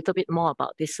you a little bit more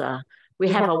about this we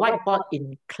have a whiteboard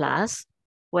in class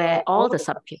where all the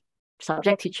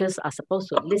subject teachers are supposed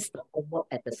to list the homework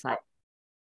at the side.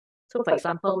 So for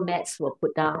example, maths will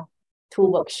put down 2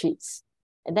 worksheets.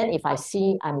 And then if I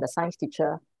see I'm the science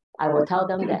teacher, I will tell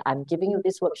them that I'm giving you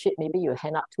this worksheet, maybe you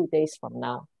hand up 2 days from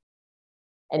now.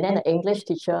 And then the English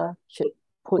teacher should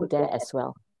put there as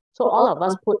well. So all of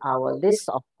us put our list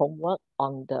of homework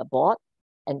on the board,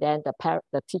 and then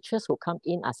the teachers who come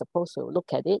in are supposed to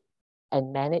look at it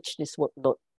and manage this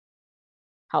workload.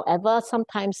 However,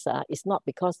 sometimes it's not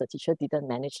because the teacher didn't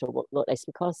manage the workload, it's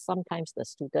because sometimes the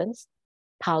students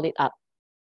pile it up.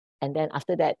 And then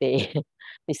after that, they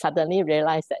suddenly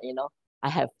realize that, I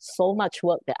have so much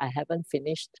work that I haven't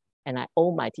finished, and I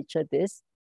owe my teacher this,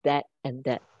 that, and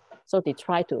that. So they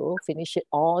try to finish it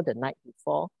all the night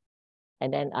before.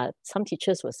 And then some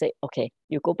teachers will say, okay,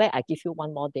 you go back, I give you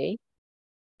 1 more day.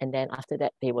 And then after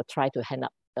that, they will try to hand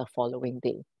up the following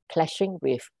day, clashing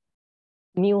with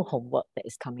new homework that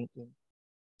is coming in.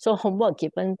 So homework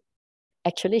given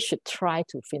actually should try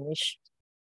to finish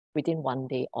within 1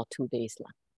 day or 2 days.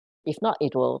 If not,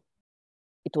 it will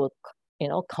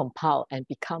compound and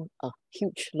become a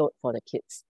huge load for the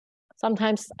kids.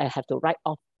 Sometimes I have to write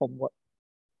off homework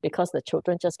because the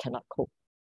children just cannot cope.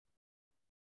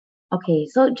 Okay,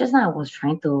 so just now I was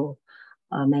trying to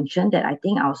mention that I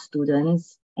think our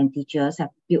students and teachers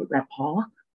have built rapport.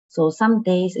 So some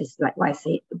days it's like what I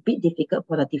said, a bit difficult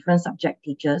for the different subject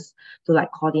teachers to like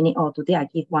coordinate, oh, today I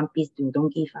give one piece, you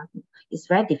don't give. It's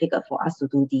very difficult for us to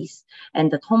do this.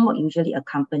 And the homework usually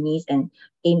accompanies and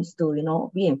aims to,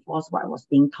 reinforce what was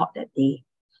being taught that day.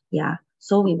 Yeah,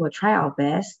 so we will try our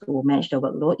best to manage the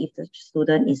workload. If the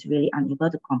student is really unable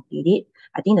to complete it,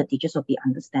 I think the teachers will be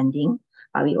understanding.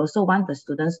 But we also want the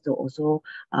students to also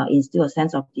instill a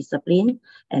sense of discipline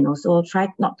and also try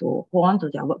not to hold on to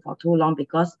their work for too long,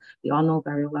 because we all know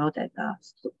very well that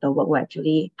the work will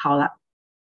actually pile up.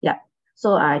 Yeah,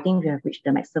 so I think we have reached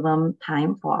the maximum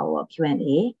time for our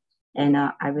Q&A. And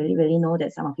I really know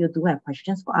that some of you do have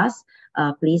questions for us.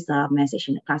 Please message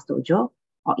in the class dojo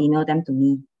or email them to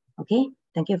me. Okay,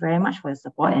 thank you very much for your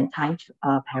support and time,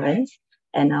 parents.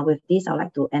 And with this, I'd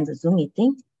like to end the Zoom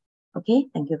meeting. Okay,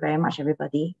 thank you very much,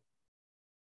 everybody.